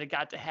pieces that it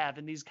got to have,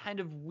 and these kind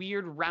of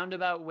weird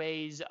roundabout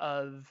ways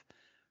of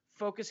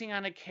focusing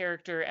on a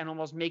character and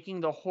almost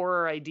making the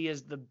horror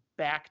ideas the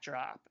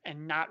backdrop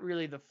and not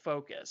really the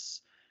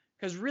focus.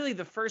 Because really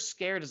the first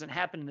scare doesn't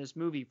happen in this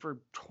movie for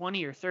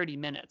 20 or 30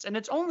 minutes, and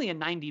it's only a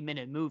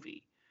 90-minute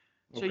movie.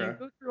 So you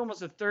go through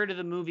almost a third of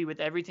the movie with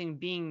everything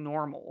being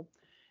normal.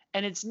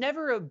 And it's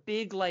never a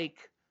big,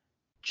 like,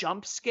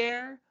 jump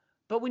scare.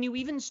 But when you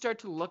even start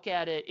to look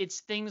at it,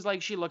 it's things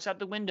like she looks out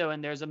the window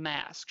and there's a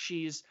mask.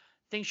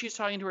 Thinks she's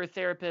talking to her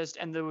therapist,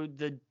 and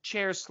the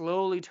chair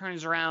slowly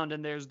turns around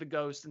and there's the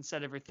ghost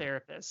instead of her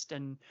therapist.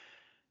 And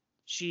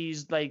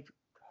she's, like,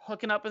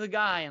 hooking up with a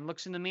guy and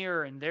looks in the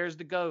mirror and there's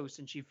the ghost,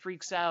 and she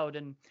freaks out.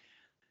 And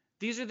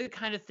these are the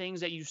kind of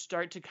things that you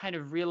start to kind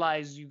of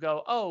realize. You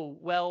go, oh,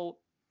 well,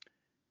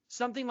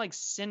 something like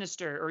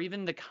Sinister or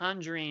even The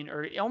Conjuring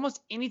or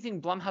almost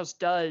anything Blumhouse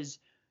does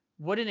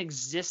wouldn't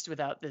exist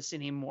without this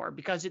anymore,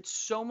 because it's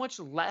so much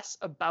less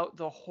about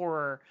the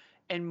horror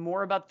and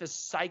more about the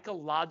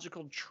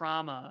psychological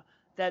trauma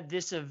that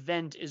this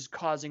event is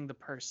causing the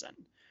person.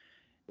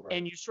 Right.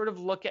 And you sort of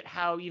look at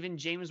how even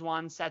James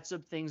Wan sets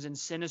up things in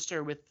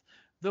Sinister with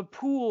the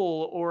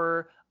pool,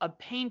 or a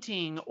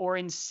painting, or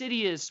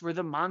Insidious where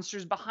the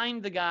monster's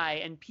behind the guy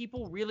and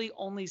people really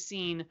only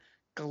seen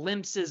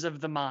glimpses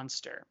of the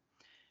monster.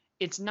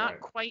 It's not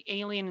Right. quite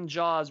Alien and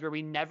Jaws where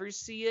we never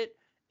see it.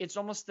 It's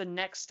almost the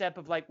next step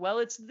of like, well,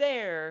 it's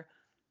there,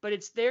 but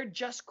it's there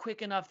just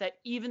quick enough that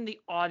even the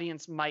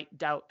audience might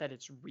doubt that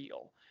it's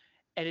real.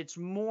 And it's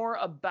more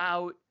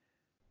about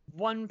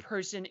one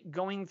person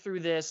going through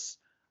this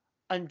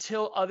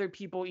until other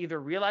people either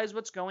realize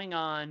what's going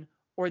on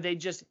or they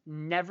just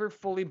never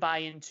fully buy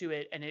into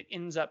it, and it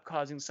ends up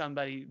causing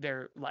somebody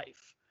their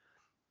life.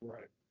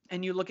 Right.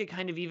 And you look at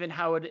kind of even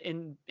how it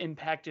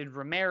impacted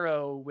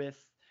Romero with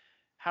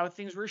how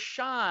things were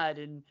shot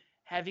and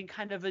having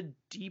kind of a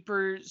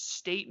deeper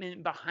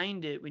statement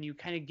behind it when you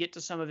kind of get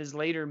to some of his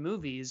later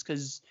movies,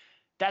 because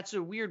that's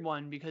a weird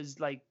one, because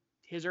like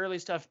his early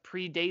stuff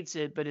predates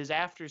it, but his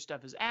after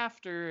stuff is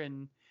after.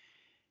 And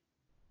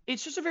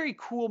it's just a very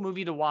cool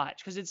movie to watch,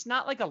 because it's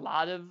not like a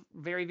lot of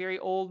very, very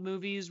old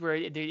movies where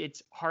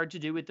it's hard to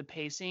do with the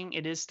pacing.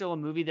 It is still a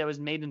movie that was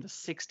made in the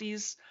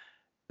 60s,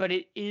 but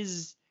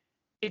it's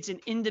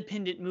an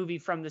independent movie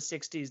from the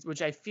 60s,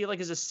 which I feel like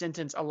is a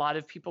sentence a lot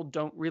of people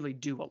don't really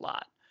do a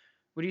lot.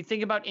 When you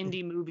think about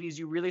indie movies,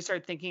 you really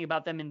start thinking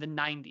about them in the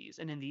 90s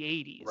and in the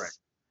 80s. Right.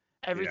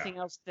 Everything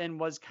else then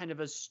was kind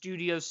of a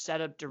studio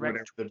setup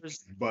direct Whatever the towards.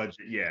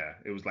 budget, yeah,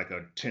 it was like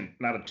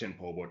not a tent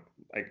pole, but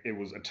like it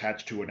was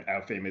attached to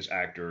a famous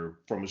actor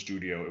from a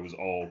studio. It was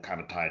all kind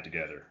of tied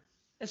together.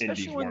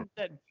 Especially Indies weren't. one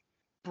that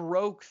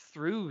broke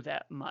through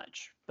that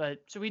much. But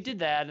so we did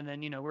that, and then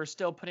we're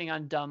still putting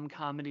on dumb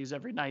comedies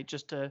every night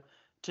just to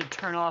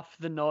turn off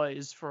the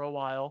noise for a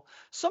while.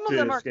 Some of To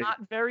them are escape.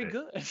 not very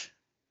good.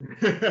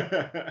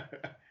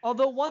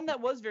 Although one that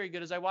was very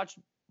good is I watched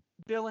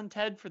Bill and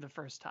Ted for the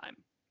first time.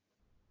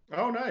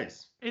 Oh,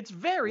 nice. It's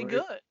very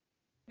Well, good.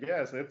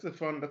 yes, that's a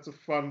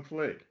fun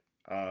flick.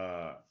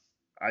 I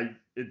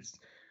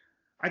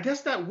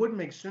guess that would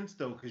make sense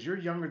though, because you're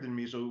younger than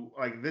me, so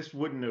like this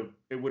wouldn't have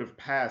it would have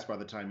passed by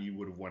the time you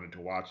would have wanted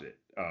to watch it.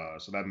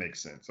 So that makes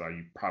sense.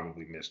 You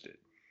probably missed it,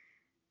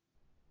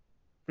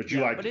 but you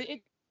Yeah, liked but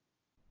it.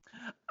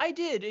 I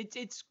did.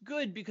 It's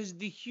good because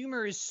the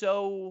humor is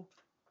so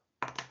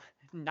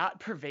not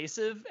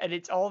pervasive, and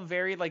it's all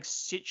very like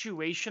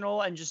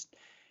situational and just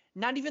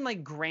not even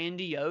like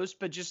grandiose,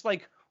 but just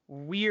like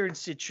weird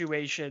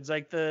situations,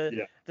 like the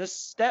Yeah.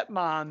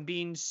 stepmom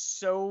being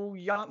so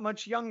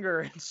much younger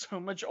and so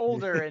much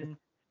older, and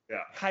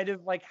Yeah. kind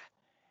of like,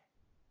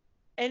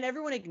 and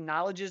everyone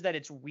acknowledges that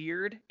it's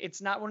weird. It's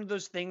not one of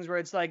those things where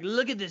it's like,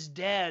 look at this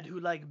dad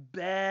who like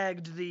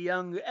bagged the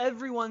young.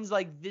 Everyone's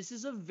like, this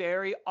is a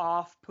very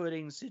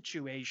off-putting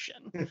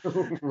situation.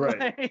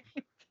 Right.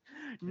 Like,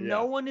 Yeah.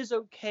 no one is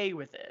okay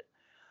with it.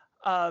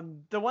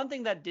 The one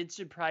thing that did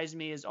surprise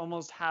me is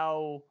almost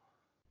how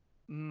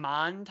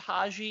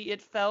montagey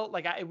it felt.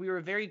 Like we were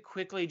very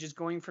quickly just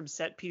going from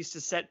set piece to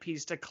set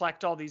piece to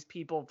collect all these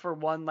people for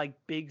one like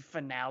big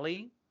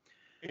finale.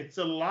 It's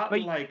a lot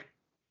But like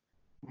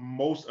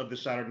most of the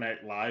Saturday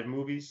Night Live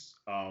movies,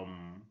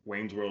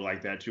 Wayne's World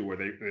like that too, where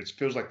it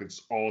feels like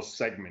it's all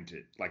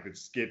segmented, like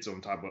it's skits on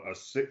top of a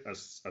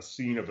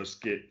scene of a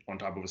skit on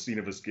top of a scene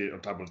of a skit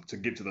on top of to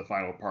get to the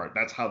final part.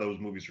 That's how those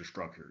movies are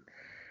structured.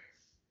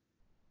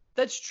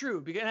 that's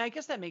true, because, and I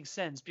guess that makes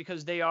sense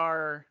because they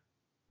are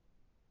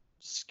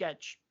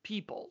sketch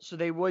people, so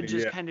they would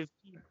just Yeah, kind of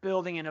keep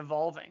building and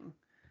evolving.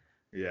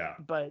 yeah,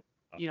 But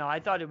I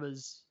thought it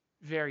was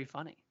very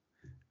funny.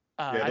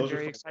 yeah. I'm Those are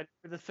very fun. excited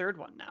for the third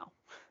one now.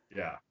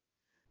 Yeah,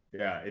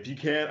 yeah. If you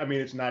can, I mean,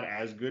 it's not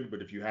as good,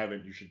 but if you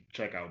haven't, you should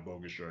check out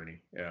Bogus Journey.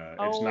 It's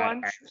Oh, not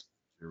I'm sure as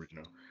the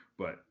original,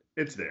 but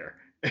it's there.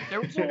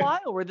 there was a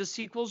while where the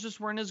sequels just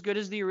weren't as good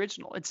as the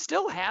original. It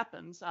still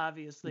happens,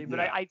 obviously, but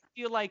Yeah. I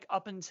feel like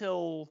up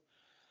until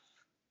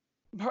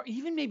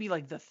even maybe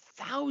like the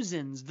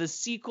thousands, the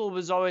sequel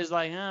was always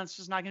like, it's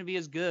just not going to be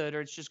as good,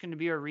 or it's just going to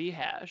be a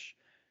rehash.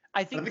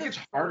 I I think think the it's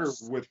harder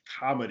first, with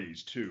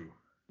comedies too.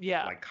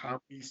 yeah, Like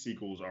comedy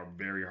sequels are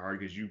very hard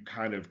because you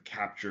kind of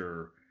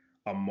capture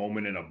a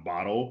moment in a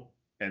bottle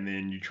and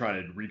then you try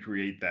to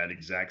recreate that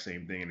exact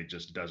same thing and it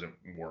just doesn't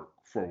work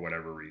for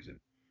whatever reason.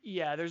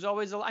 yeah, there's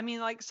always I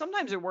mean, like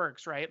sometimes it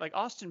works, right? Like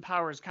Austin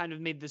Powers kind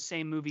of made the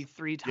same movie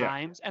three Yeah.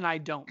 times, and I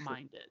don't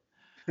mind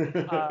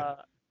it. Uh,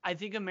 I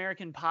think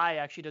American Pie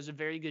actually does a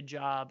very good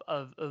job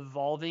of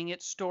evolving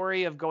its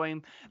story of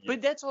going, Yeah.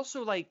 but that's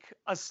also like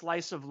a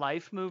slice of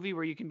life movie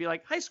where you can be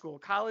like high school,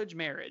 college,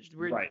 marriage.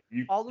 We're Right.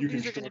 all of You can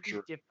these are going to be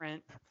structure.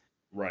 different.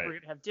 Right. We're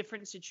going to have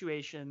different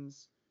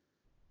situations.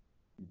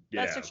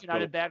 That's Yeah. actually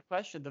not a So bad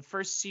question. The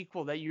first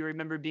sequel that you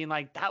remember being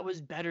like, that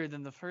was better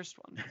than the first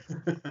one.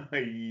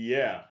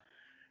 yeah.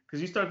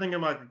 because you start thinking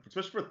like,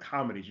 especially for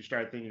comedies, you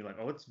start thinking like,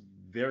 oh, it's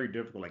very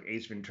difficult. Like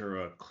Ace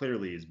Ventura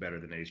clearly is better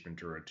than Ace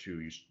Ventura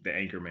 2. The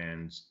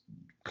Anchorman's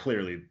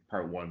clearly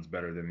part one's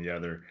better than the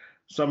other.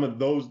 Some of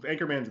those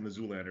Anchormans and the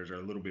Zoolanders are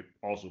a little bit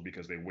also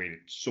because they waited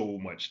so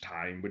much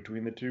time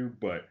between the two.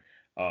 But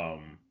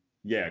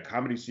yeah,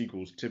 comedy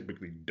sequels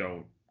typically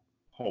don't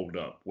hold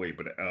up. Wait,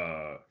 but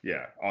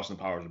yeah, Austin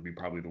Powers would be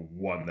probably the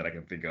one that I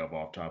can think of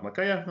off top. Like,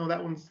 oh yeah, no,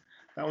 that one's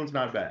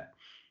not bad.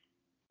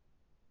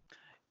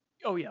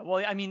 Oh yeah,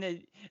 well, I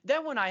mean,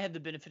 that one I had the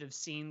benefit of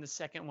seeing the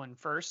second one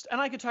first,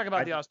 and I could talk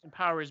about I the Austin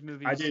Powers I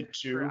movies did for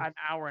too. an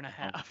hour and a Um,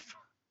 half.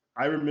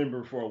 I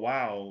remember for a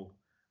while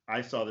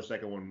I saw the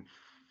second one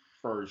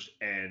first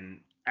and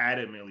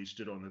adamantly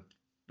stood on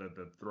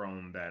the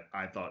throne that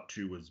I thought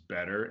two was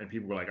better, and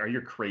people were like, "Are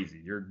you crazy?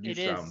 You It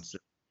sound is.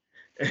 sick."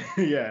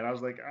 Yeah, and I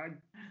was like, I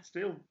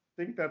still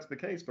think that's the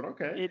case, but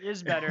okay. It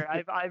is better.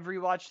 I've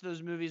rewatched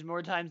those movies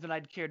more times than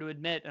I'd care to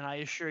admit, and I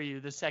assure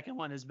you, the second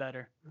one is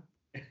better.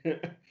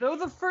 Though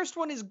the first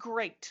one is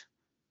great,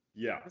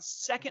 Yeah, the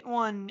second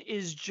one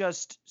is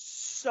just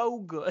so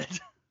good.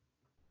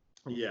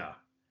 yeah.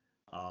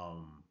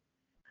 Um,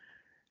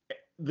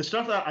 the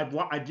stuff that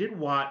I did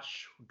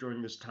watch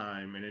during this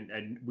time,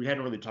 and we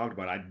hadn't really talked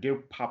about it. I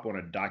did pop on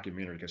a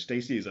documentary because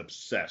Stacy is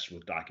obsessed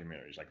with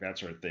documentaries. Like that's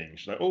her thing.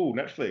 She's like, "Oh,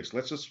 Netflix,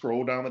 let's just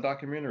scroll down the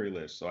documentary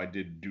list." So I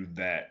did do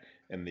that,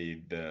 and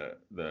the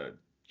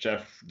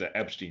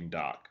Epstein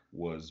doc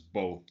was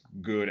both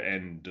good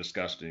and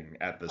disgusting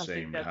at the I think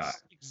same time.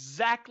 that's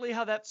exactly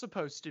how that's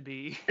supposed to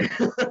be.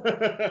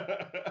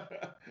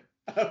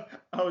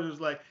 I was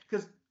just like,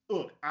 because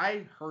look,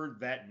 I heard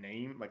that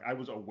name, like I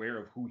was aware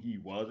of who he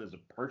was as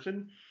a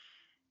person,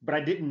 but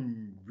I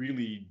didn't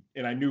really,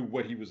 and I knew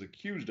what he was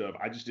accused of.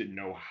 I just didn't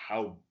know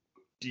how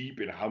deep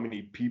and how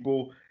many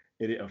people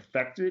it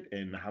affected,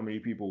 and how many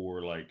people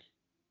were like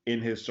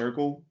in his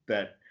circle.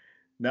 That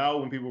now,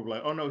 when people were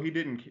like, "Oh no, he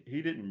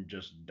didn't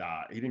just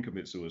die. He didn't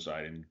commit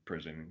suicide in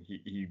prison.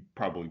 He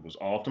probably was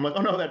off." I'm like,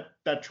 "Oh no,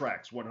 that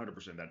tracks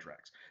 100%. That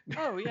tracks."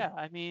 Oh yeah,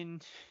 I mean,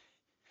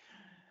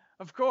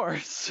 of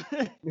course.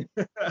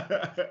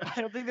 I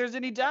don't think there's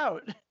any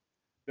doubt.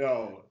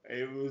 No,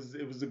 it was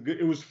a good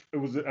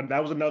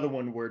that was another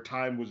one where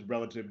time was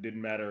relative,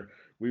 didn't matter.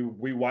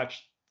 We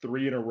watched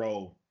three in a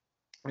row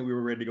and we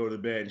were ready to go to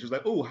bed. And she was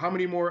like, "Oh, how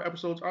many more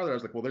episodes are there?" I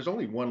was like, "Well, there's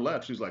only one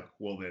left." She's like,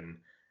 "Well, then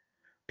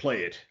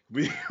play it.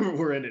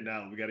 We're in it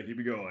now. We got to keep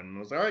it going." And I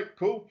was like, "All right,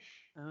 cool."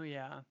 Oh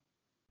yeah.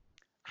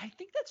 I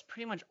think that's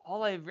pretty much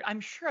all I'm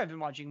sure I've been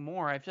watching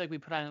more. I feel like we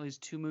put on at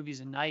least 2 movies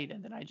a night,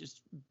 and then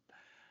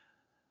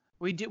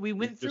we You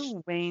went just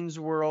through Wayne's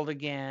World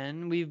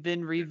again. We've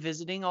been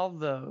revisiting all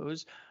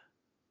those.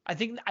 I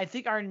think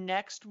our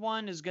next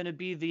one is going to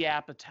be the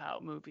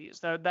Apatow movies.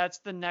 That's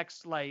the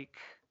next, like,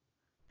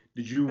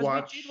 did you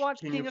because we did watch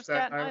watch King King of of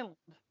Staten Staten Island? Island.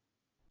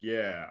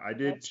 Yeah, I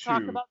did Let's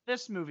talk too. about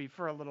this movie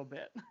for a little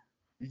bit.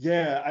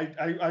 Yeah,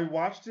 I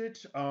watched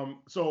it.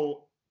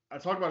 So I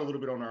talked about it a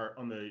little bit on our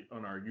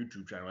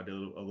YouTube channel. I did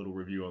a little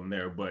review on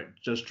there, but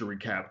just to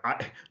recap,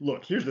 I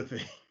look, here's the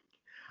thing.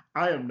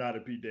 I am not a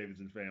Pete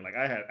Davidson fan. Like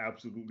I had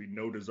absolutely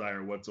no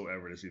desire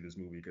whatsoever to see this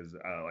movie because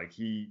like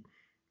he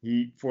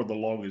for the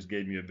longest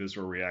gave me a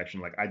visceral reaction.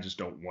 Like I just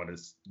don't want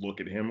to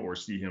look at him or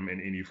see him in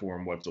any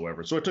form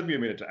whatsoever. So it took me a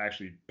minute to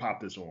actually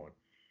pop this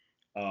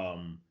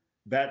on.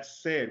 That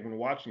said, when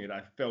watching it,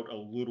 I felt a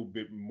little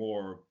bit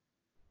more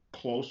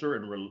closer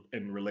and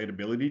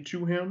relatability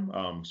to him,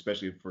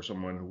 especially for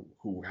someone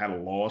who had a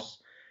loss.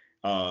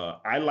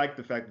 I like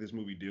the fact that this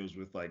movie deals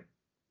with like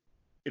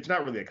it's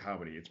not really a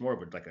comedy. It's more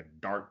of like a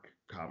dark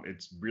comedy.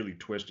 It's really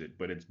twisted,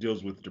 but it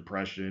deals with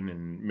depression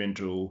and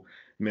mental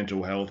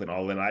health and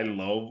all that. I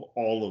love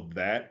all of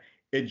that.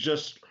 It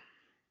just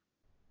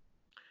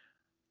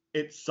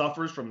it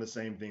suffers from the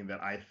same thing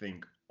that I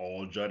think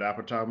all Judd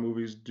Apatow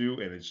movies do,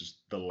 and it's just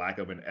the lack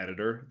of an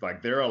editor.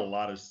 Like there are a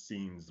lot of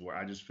scenes where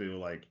I just feel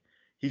like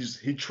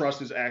he trusts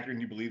his actor and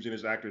he believes in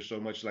his actor so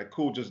much. Like,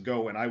 cool, just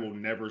go, and I will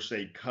never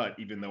say cut,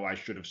 even though I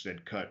should have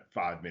said cut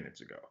 5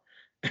 minutes ago.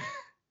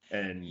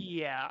 And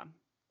Yeah,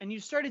 and you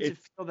started to it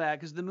feel that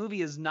because the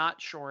movie is not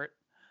short.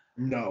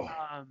 no,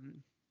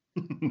 Um,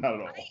 not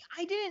at all.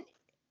 I didn't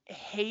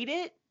hate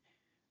it.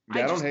 I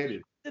Yeah, I don't just hate liked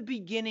it. the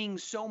beginning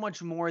so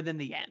much more than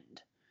the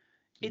end.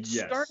 It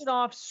Yes. started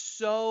off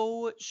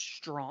so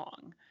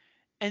strong,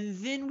 and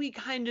then we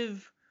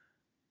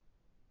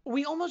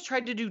almost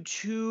tried to do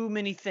too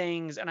many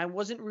things, and I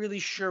wasn't really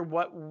sure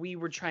what we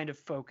were trying to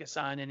focus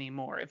on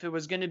anymore. If it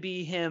was going to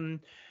be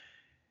him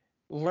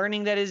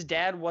learning that his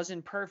dad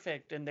wasn't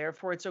perfect and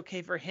therefore it's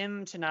okay for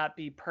him to not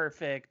be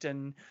perfect,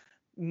 and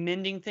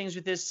mending things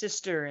with his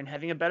sister and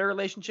having a better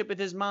relationship with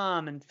his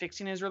mom and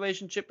fixing his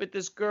relationship with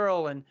this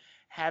girl and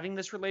having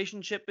this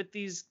relationship with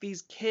these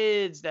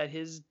kids that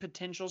his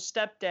potential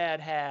stepdad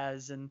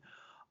has, and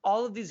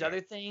all of these Yeah.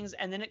 other things,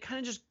 and then it kind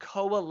of just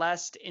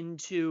coalesced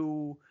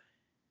into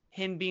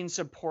him being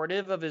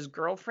supportive of his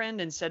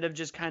girlfriend instead of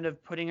just kind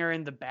of putting her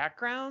in the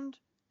background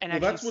and Well,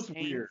 actually that's what's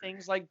saying weird.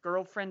 things like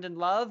girlfriend and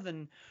love.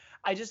 And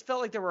I just felt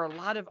like there were a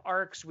lot of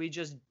arcs we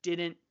just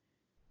didn't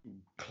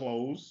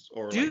close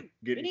or like Dude,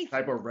 get any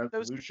type anything. of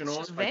Those resolution things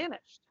on. just Like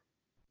vanished.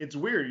 it's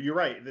weird. You're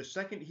right. The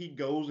second he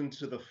goes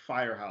into the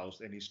firehouse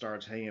and he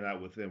starts hanging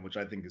out with them, which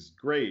I think is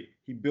great,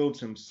 he builds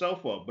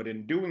himself up. But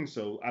in doing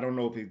so, I don't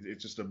know if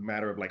it's just a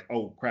matter of like,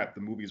 oh crap,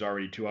 the movie's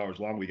already 2 hours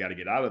long. We got to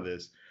get out of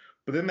this.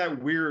 But then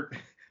that weird,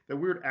 that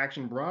weird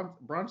action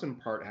Bronson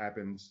part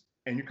happens,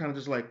 and you're kind of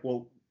just like,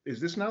 well, is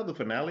this now the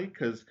finale?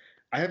 Because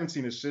I haven't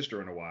seen his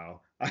sister in a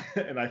while,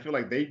 and I feel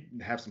like they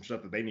have some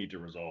stuff that they need to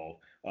resolve.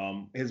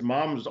 His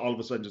mom just all of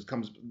a sudden just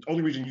comes.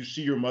 Only reason you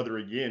see your mother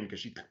again because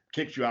she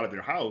kicks you out of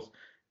your house,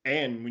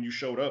 and when you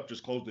showed up,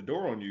 just closed the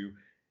door on you.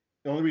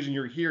 The only reason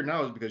you're here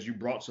now is because you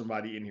brought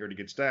somebody in here to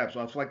get stabbed.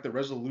 So I feel like the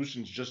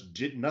resolutions just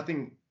did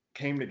nothing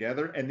came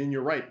together. And then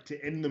you're right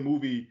to end the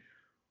movie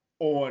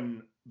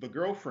on the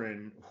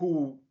girlfriend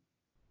who,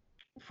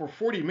 for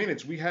 40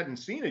 minutes, we hadn't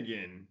seen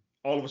again.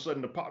 All of a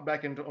sudden, to pop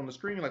back into on the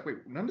screen, you're like,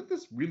 wait, none of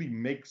this really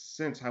makes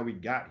sense how we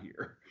got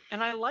here.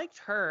 And I liked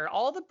her.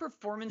 All the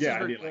performances Yeah,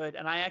 I were did like. good,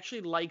 and I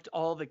actually liked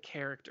all the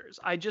characters.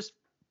 I just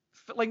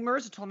like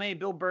Marissa Tomei,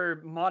 Bill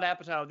Burr, Maud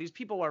Apatow. These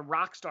people are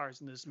rock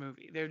stars in this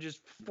movie. They're just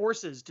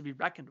forces to be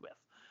reckoned with.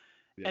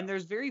 Yeah, And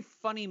there's very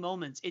funny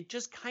moments. It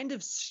just kind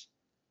of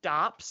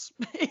stops.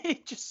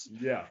 it just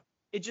yeah.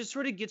 it just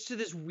sort of gets to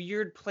this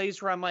weird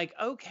place where I'm like,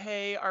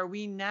 okay, are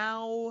we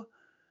now?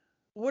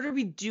 What are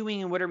we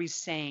doing and what are we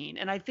saying?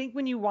 And I think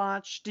when you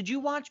watch, did you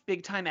watch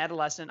Big Time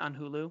Adolescent on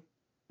Hulu?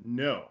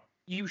 No.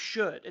 You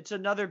should. It's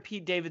another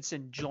Pete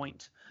Davidson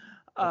joint,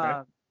 Okay.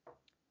 uh,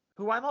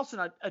 who I'm also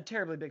not a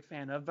terribly big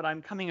fan of, but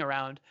I'm coming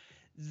around.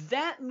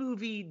 That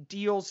movie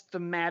deals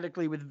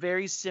thematically with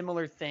very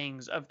similar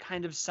things of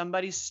kind of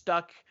somebody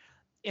stuck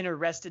in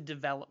Arrested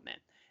Development.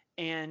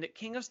 And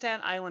King of Staten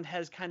Island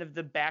has kind of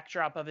the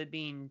backdrop of it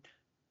being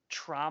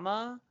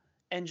trauma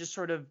and just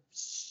sort of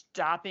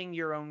stopping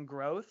your own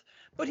growth.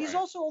 But he's Right.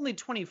 also only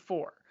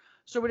 24.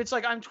 So when it's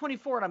like, I'm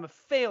 24 and I'm a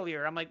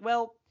failure, I'm like,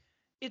 well,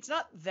 it's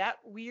not that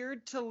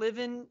weird to live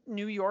in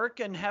New York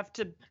and have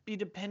to be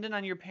dependent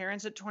on your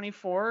parents at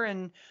 24.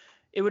 And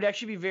it would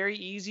actually be very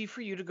easy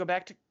for you to go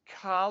back to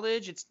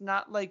college. It's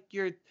not like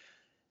you're,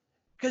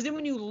 because then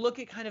when you look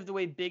at kind of the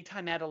way Big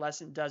Time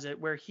Adolescent does it,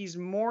 where he's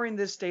more in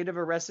this state of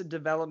arrested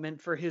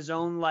development for his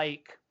own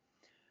like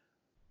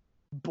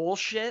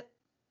bullshit,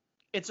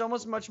 it's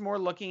almost much more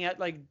looking at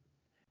like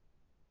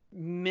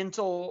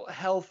mental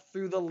health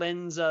through the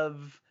lens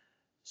of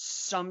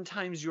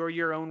sometimes you're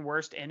your own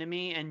worst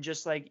enemy and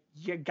just like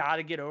you got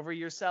to get over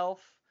yourself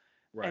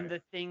and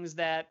Right.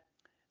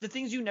 the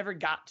things you never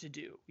got to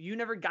do. You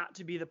never got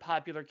to be the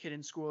popular kid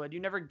in school and you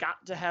never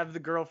got to have the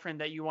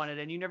girlfriend that you wanted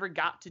and you never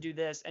got to do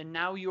this and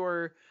now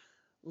you're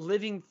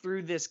living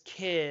through this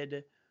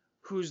kid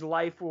whose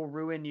life will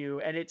ruin you.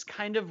 And it's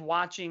kind of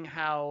watching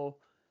how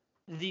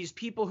these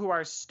people who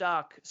are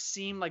stuck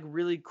seem like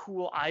really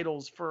cool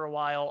idols for a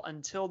while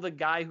until the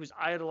guy who's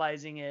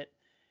idolizing it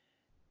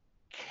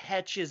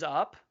catches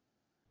up.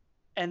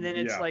 And then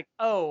it's Yeah. like,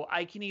 oh,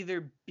 I can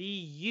either be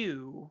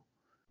you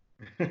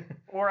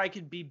or I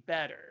could be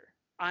better.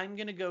 I'm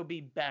going to go be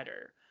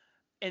better.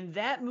 And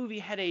that movie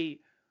had a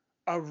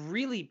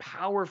really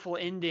powerful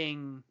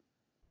ending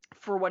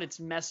for what its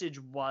message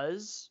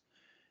was.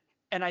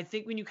 And I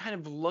think when you kind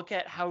of look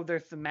at how they're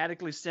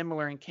thematically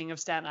similar in King of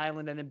Staten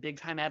Island and in Big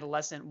Time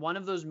Adolescent, one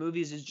of those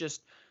movies is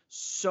just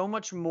so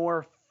much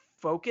more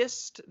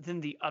focused than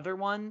the other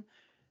one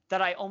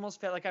that I almost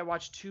felt like I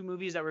watched two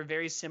movies that were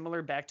very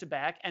similar back to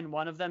back, and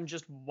one of them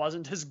just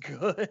wasn't as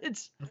good.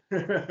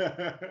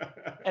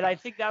 And I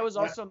think that was That-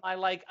 also my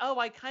like, oh,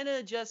 I kind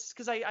of just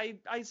because I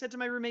said to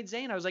my roommate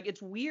Zane, I was like,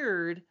 it's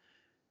weird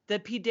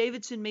that Pete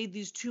Davidson made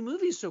these two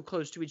movies so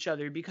close to each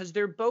other because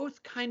they're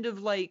both kind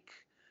of like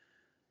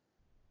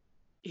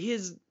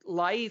his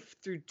life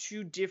through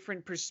two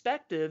different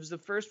perspectives. The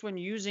first one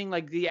using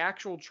like the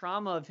actual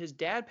trauma of his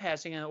dad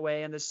passing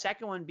away, and the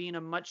second one being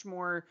a much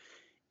more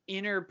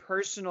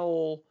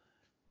interpersonal,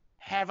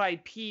 have I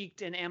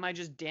peaked and am I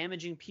just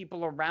damaging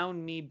people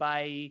around me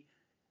by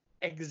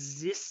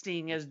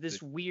existing as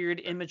this weird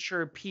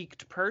immature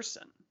peaked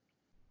person?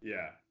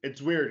 Yeah,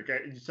 it's weird.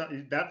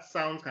 That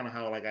sounds kind of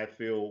how like I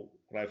feel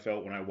what I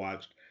felt when I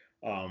watched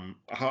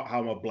how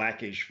I'm a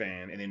Blackish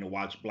fan and then to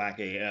watch Black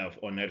AF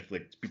on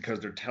Netflix because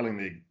they're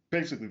telling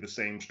basically the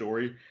same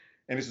story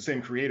and it's the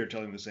same creator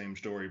telling the same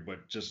story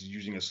but just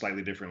using a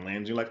slightly different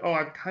lens. You're like, oh,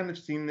 I've kind of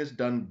seen this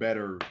done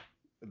better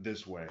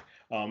this way.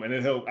 And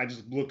it helped. I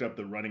just looked up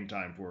the running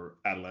time for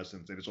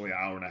Adolescence and it's only an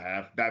hour and a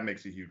half. That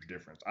makes a huge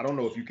difference. I don't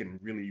know if you can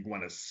really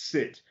want to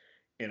sit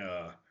in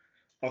a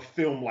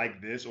film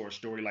like this or a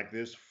story like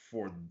this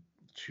for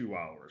 2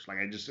 hours. Like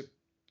it just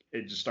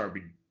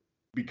started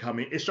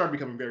becoming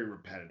very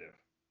repetitive.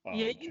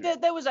 Yeah, To me.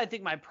 that was I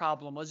think my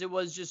problem was it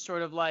was just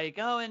sort of like,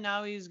 oh, and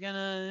now he's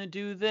gonna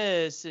do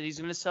this and he's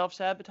gonna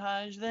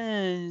self-sabotage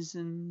this.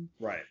 And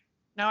Right.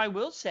 now I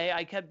will say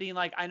I kept being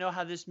like, I know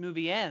how this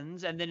movie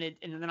ends, and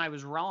then I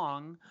was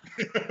wrong.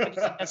 That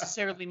doesn't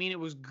necessarily mean it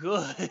was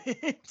good.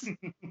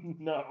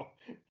 No.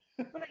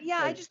 But yeah,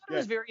 I Like just thought it yeah.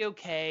 was very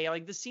okay.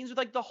 Like the scenes with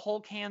like the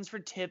Hulk hands for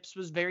tips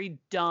was very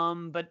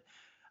dumb, but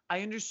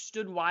I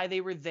understood why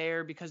they were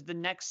there because the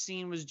next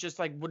scene was just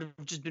like would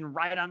have just been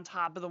right on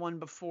top of the one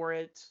before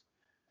it.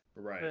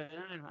 Right. But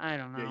I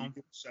don't Yeah, know. you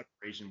get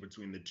separation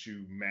between the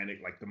two manic,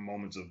 like the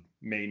moments of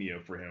mania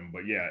for him.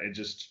 But yeah, it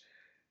just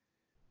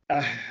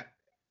uh,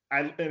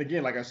 and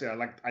again, like I said,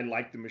 I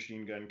like the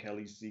Machine Gun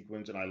Kelly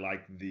sequence and I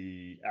like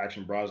the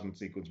Action Brosnan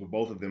sequence, but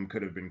both of them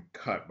could have been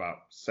cut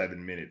about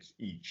 7 minutes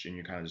each, and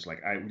you're kind of just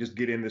like, I just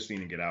get in this scene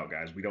and get out,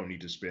 guys. We don't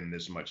need to spend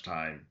this much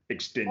time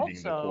extending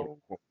the quote Also,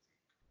 unquote.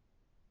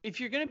 if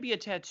you're going to be a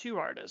tattoo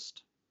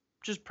artist,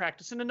 just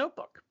practice in a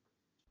notebook.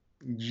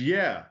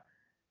 Yeah,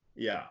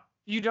 yeah.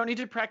 You don't need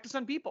to practice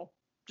on people.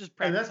 Just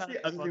And practice that's on a the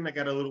other thing notebook.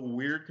 that got a little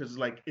weird because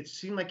like it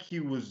seemed like he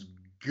was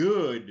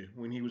good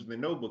when he was in the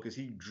notebook because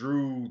he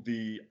drew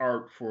the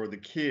art for the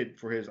kid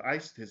for his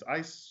ice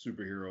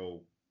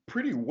superhero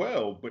pretty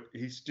well, but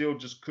he still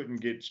just couldn't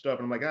get stuff.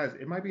 And I'm like, guys,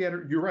 it might be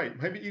you're right.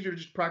 It might be easier to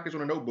just practice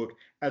on a notebook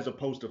as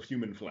opposed to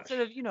human Instead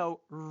flesh. of,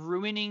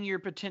 ruining your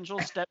potential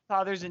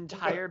stepfather's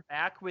entire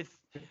back with,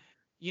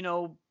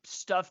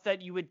 stuff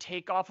that you would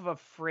take off of a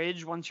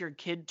fridge once your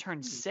kid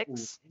turned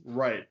 6.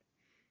 Right.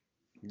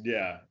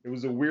 Yeah. It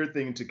was a weird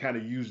thing to kind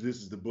of use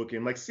this as the book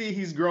and like, see,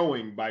 he's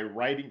growing by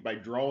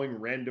drawing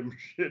random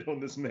shit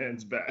on this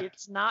man's back.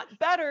 It's not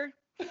better.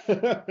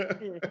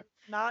 It's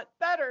not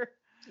better.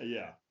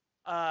 Yeah.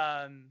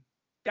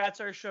 That's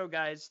our show,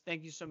 guys.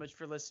 Thank you so much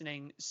for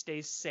listening.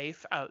 Stay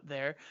safe out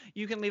there.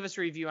 You can leave us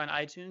a review on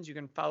iTunes. You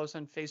can follow us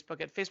on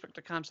Facebook at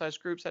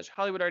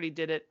facebook.com/group/Hollywood Already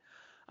Did It,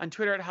 on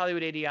Twitter at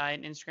HollywoodADI,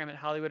 and Instagram at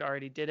Hollywood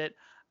Already Did It.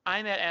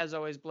 I'm at As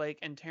Always Blake,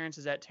 and Terrence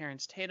is at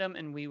Terrence Tatum,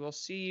 and we will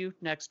see you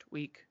next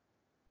week.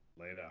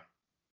 Later.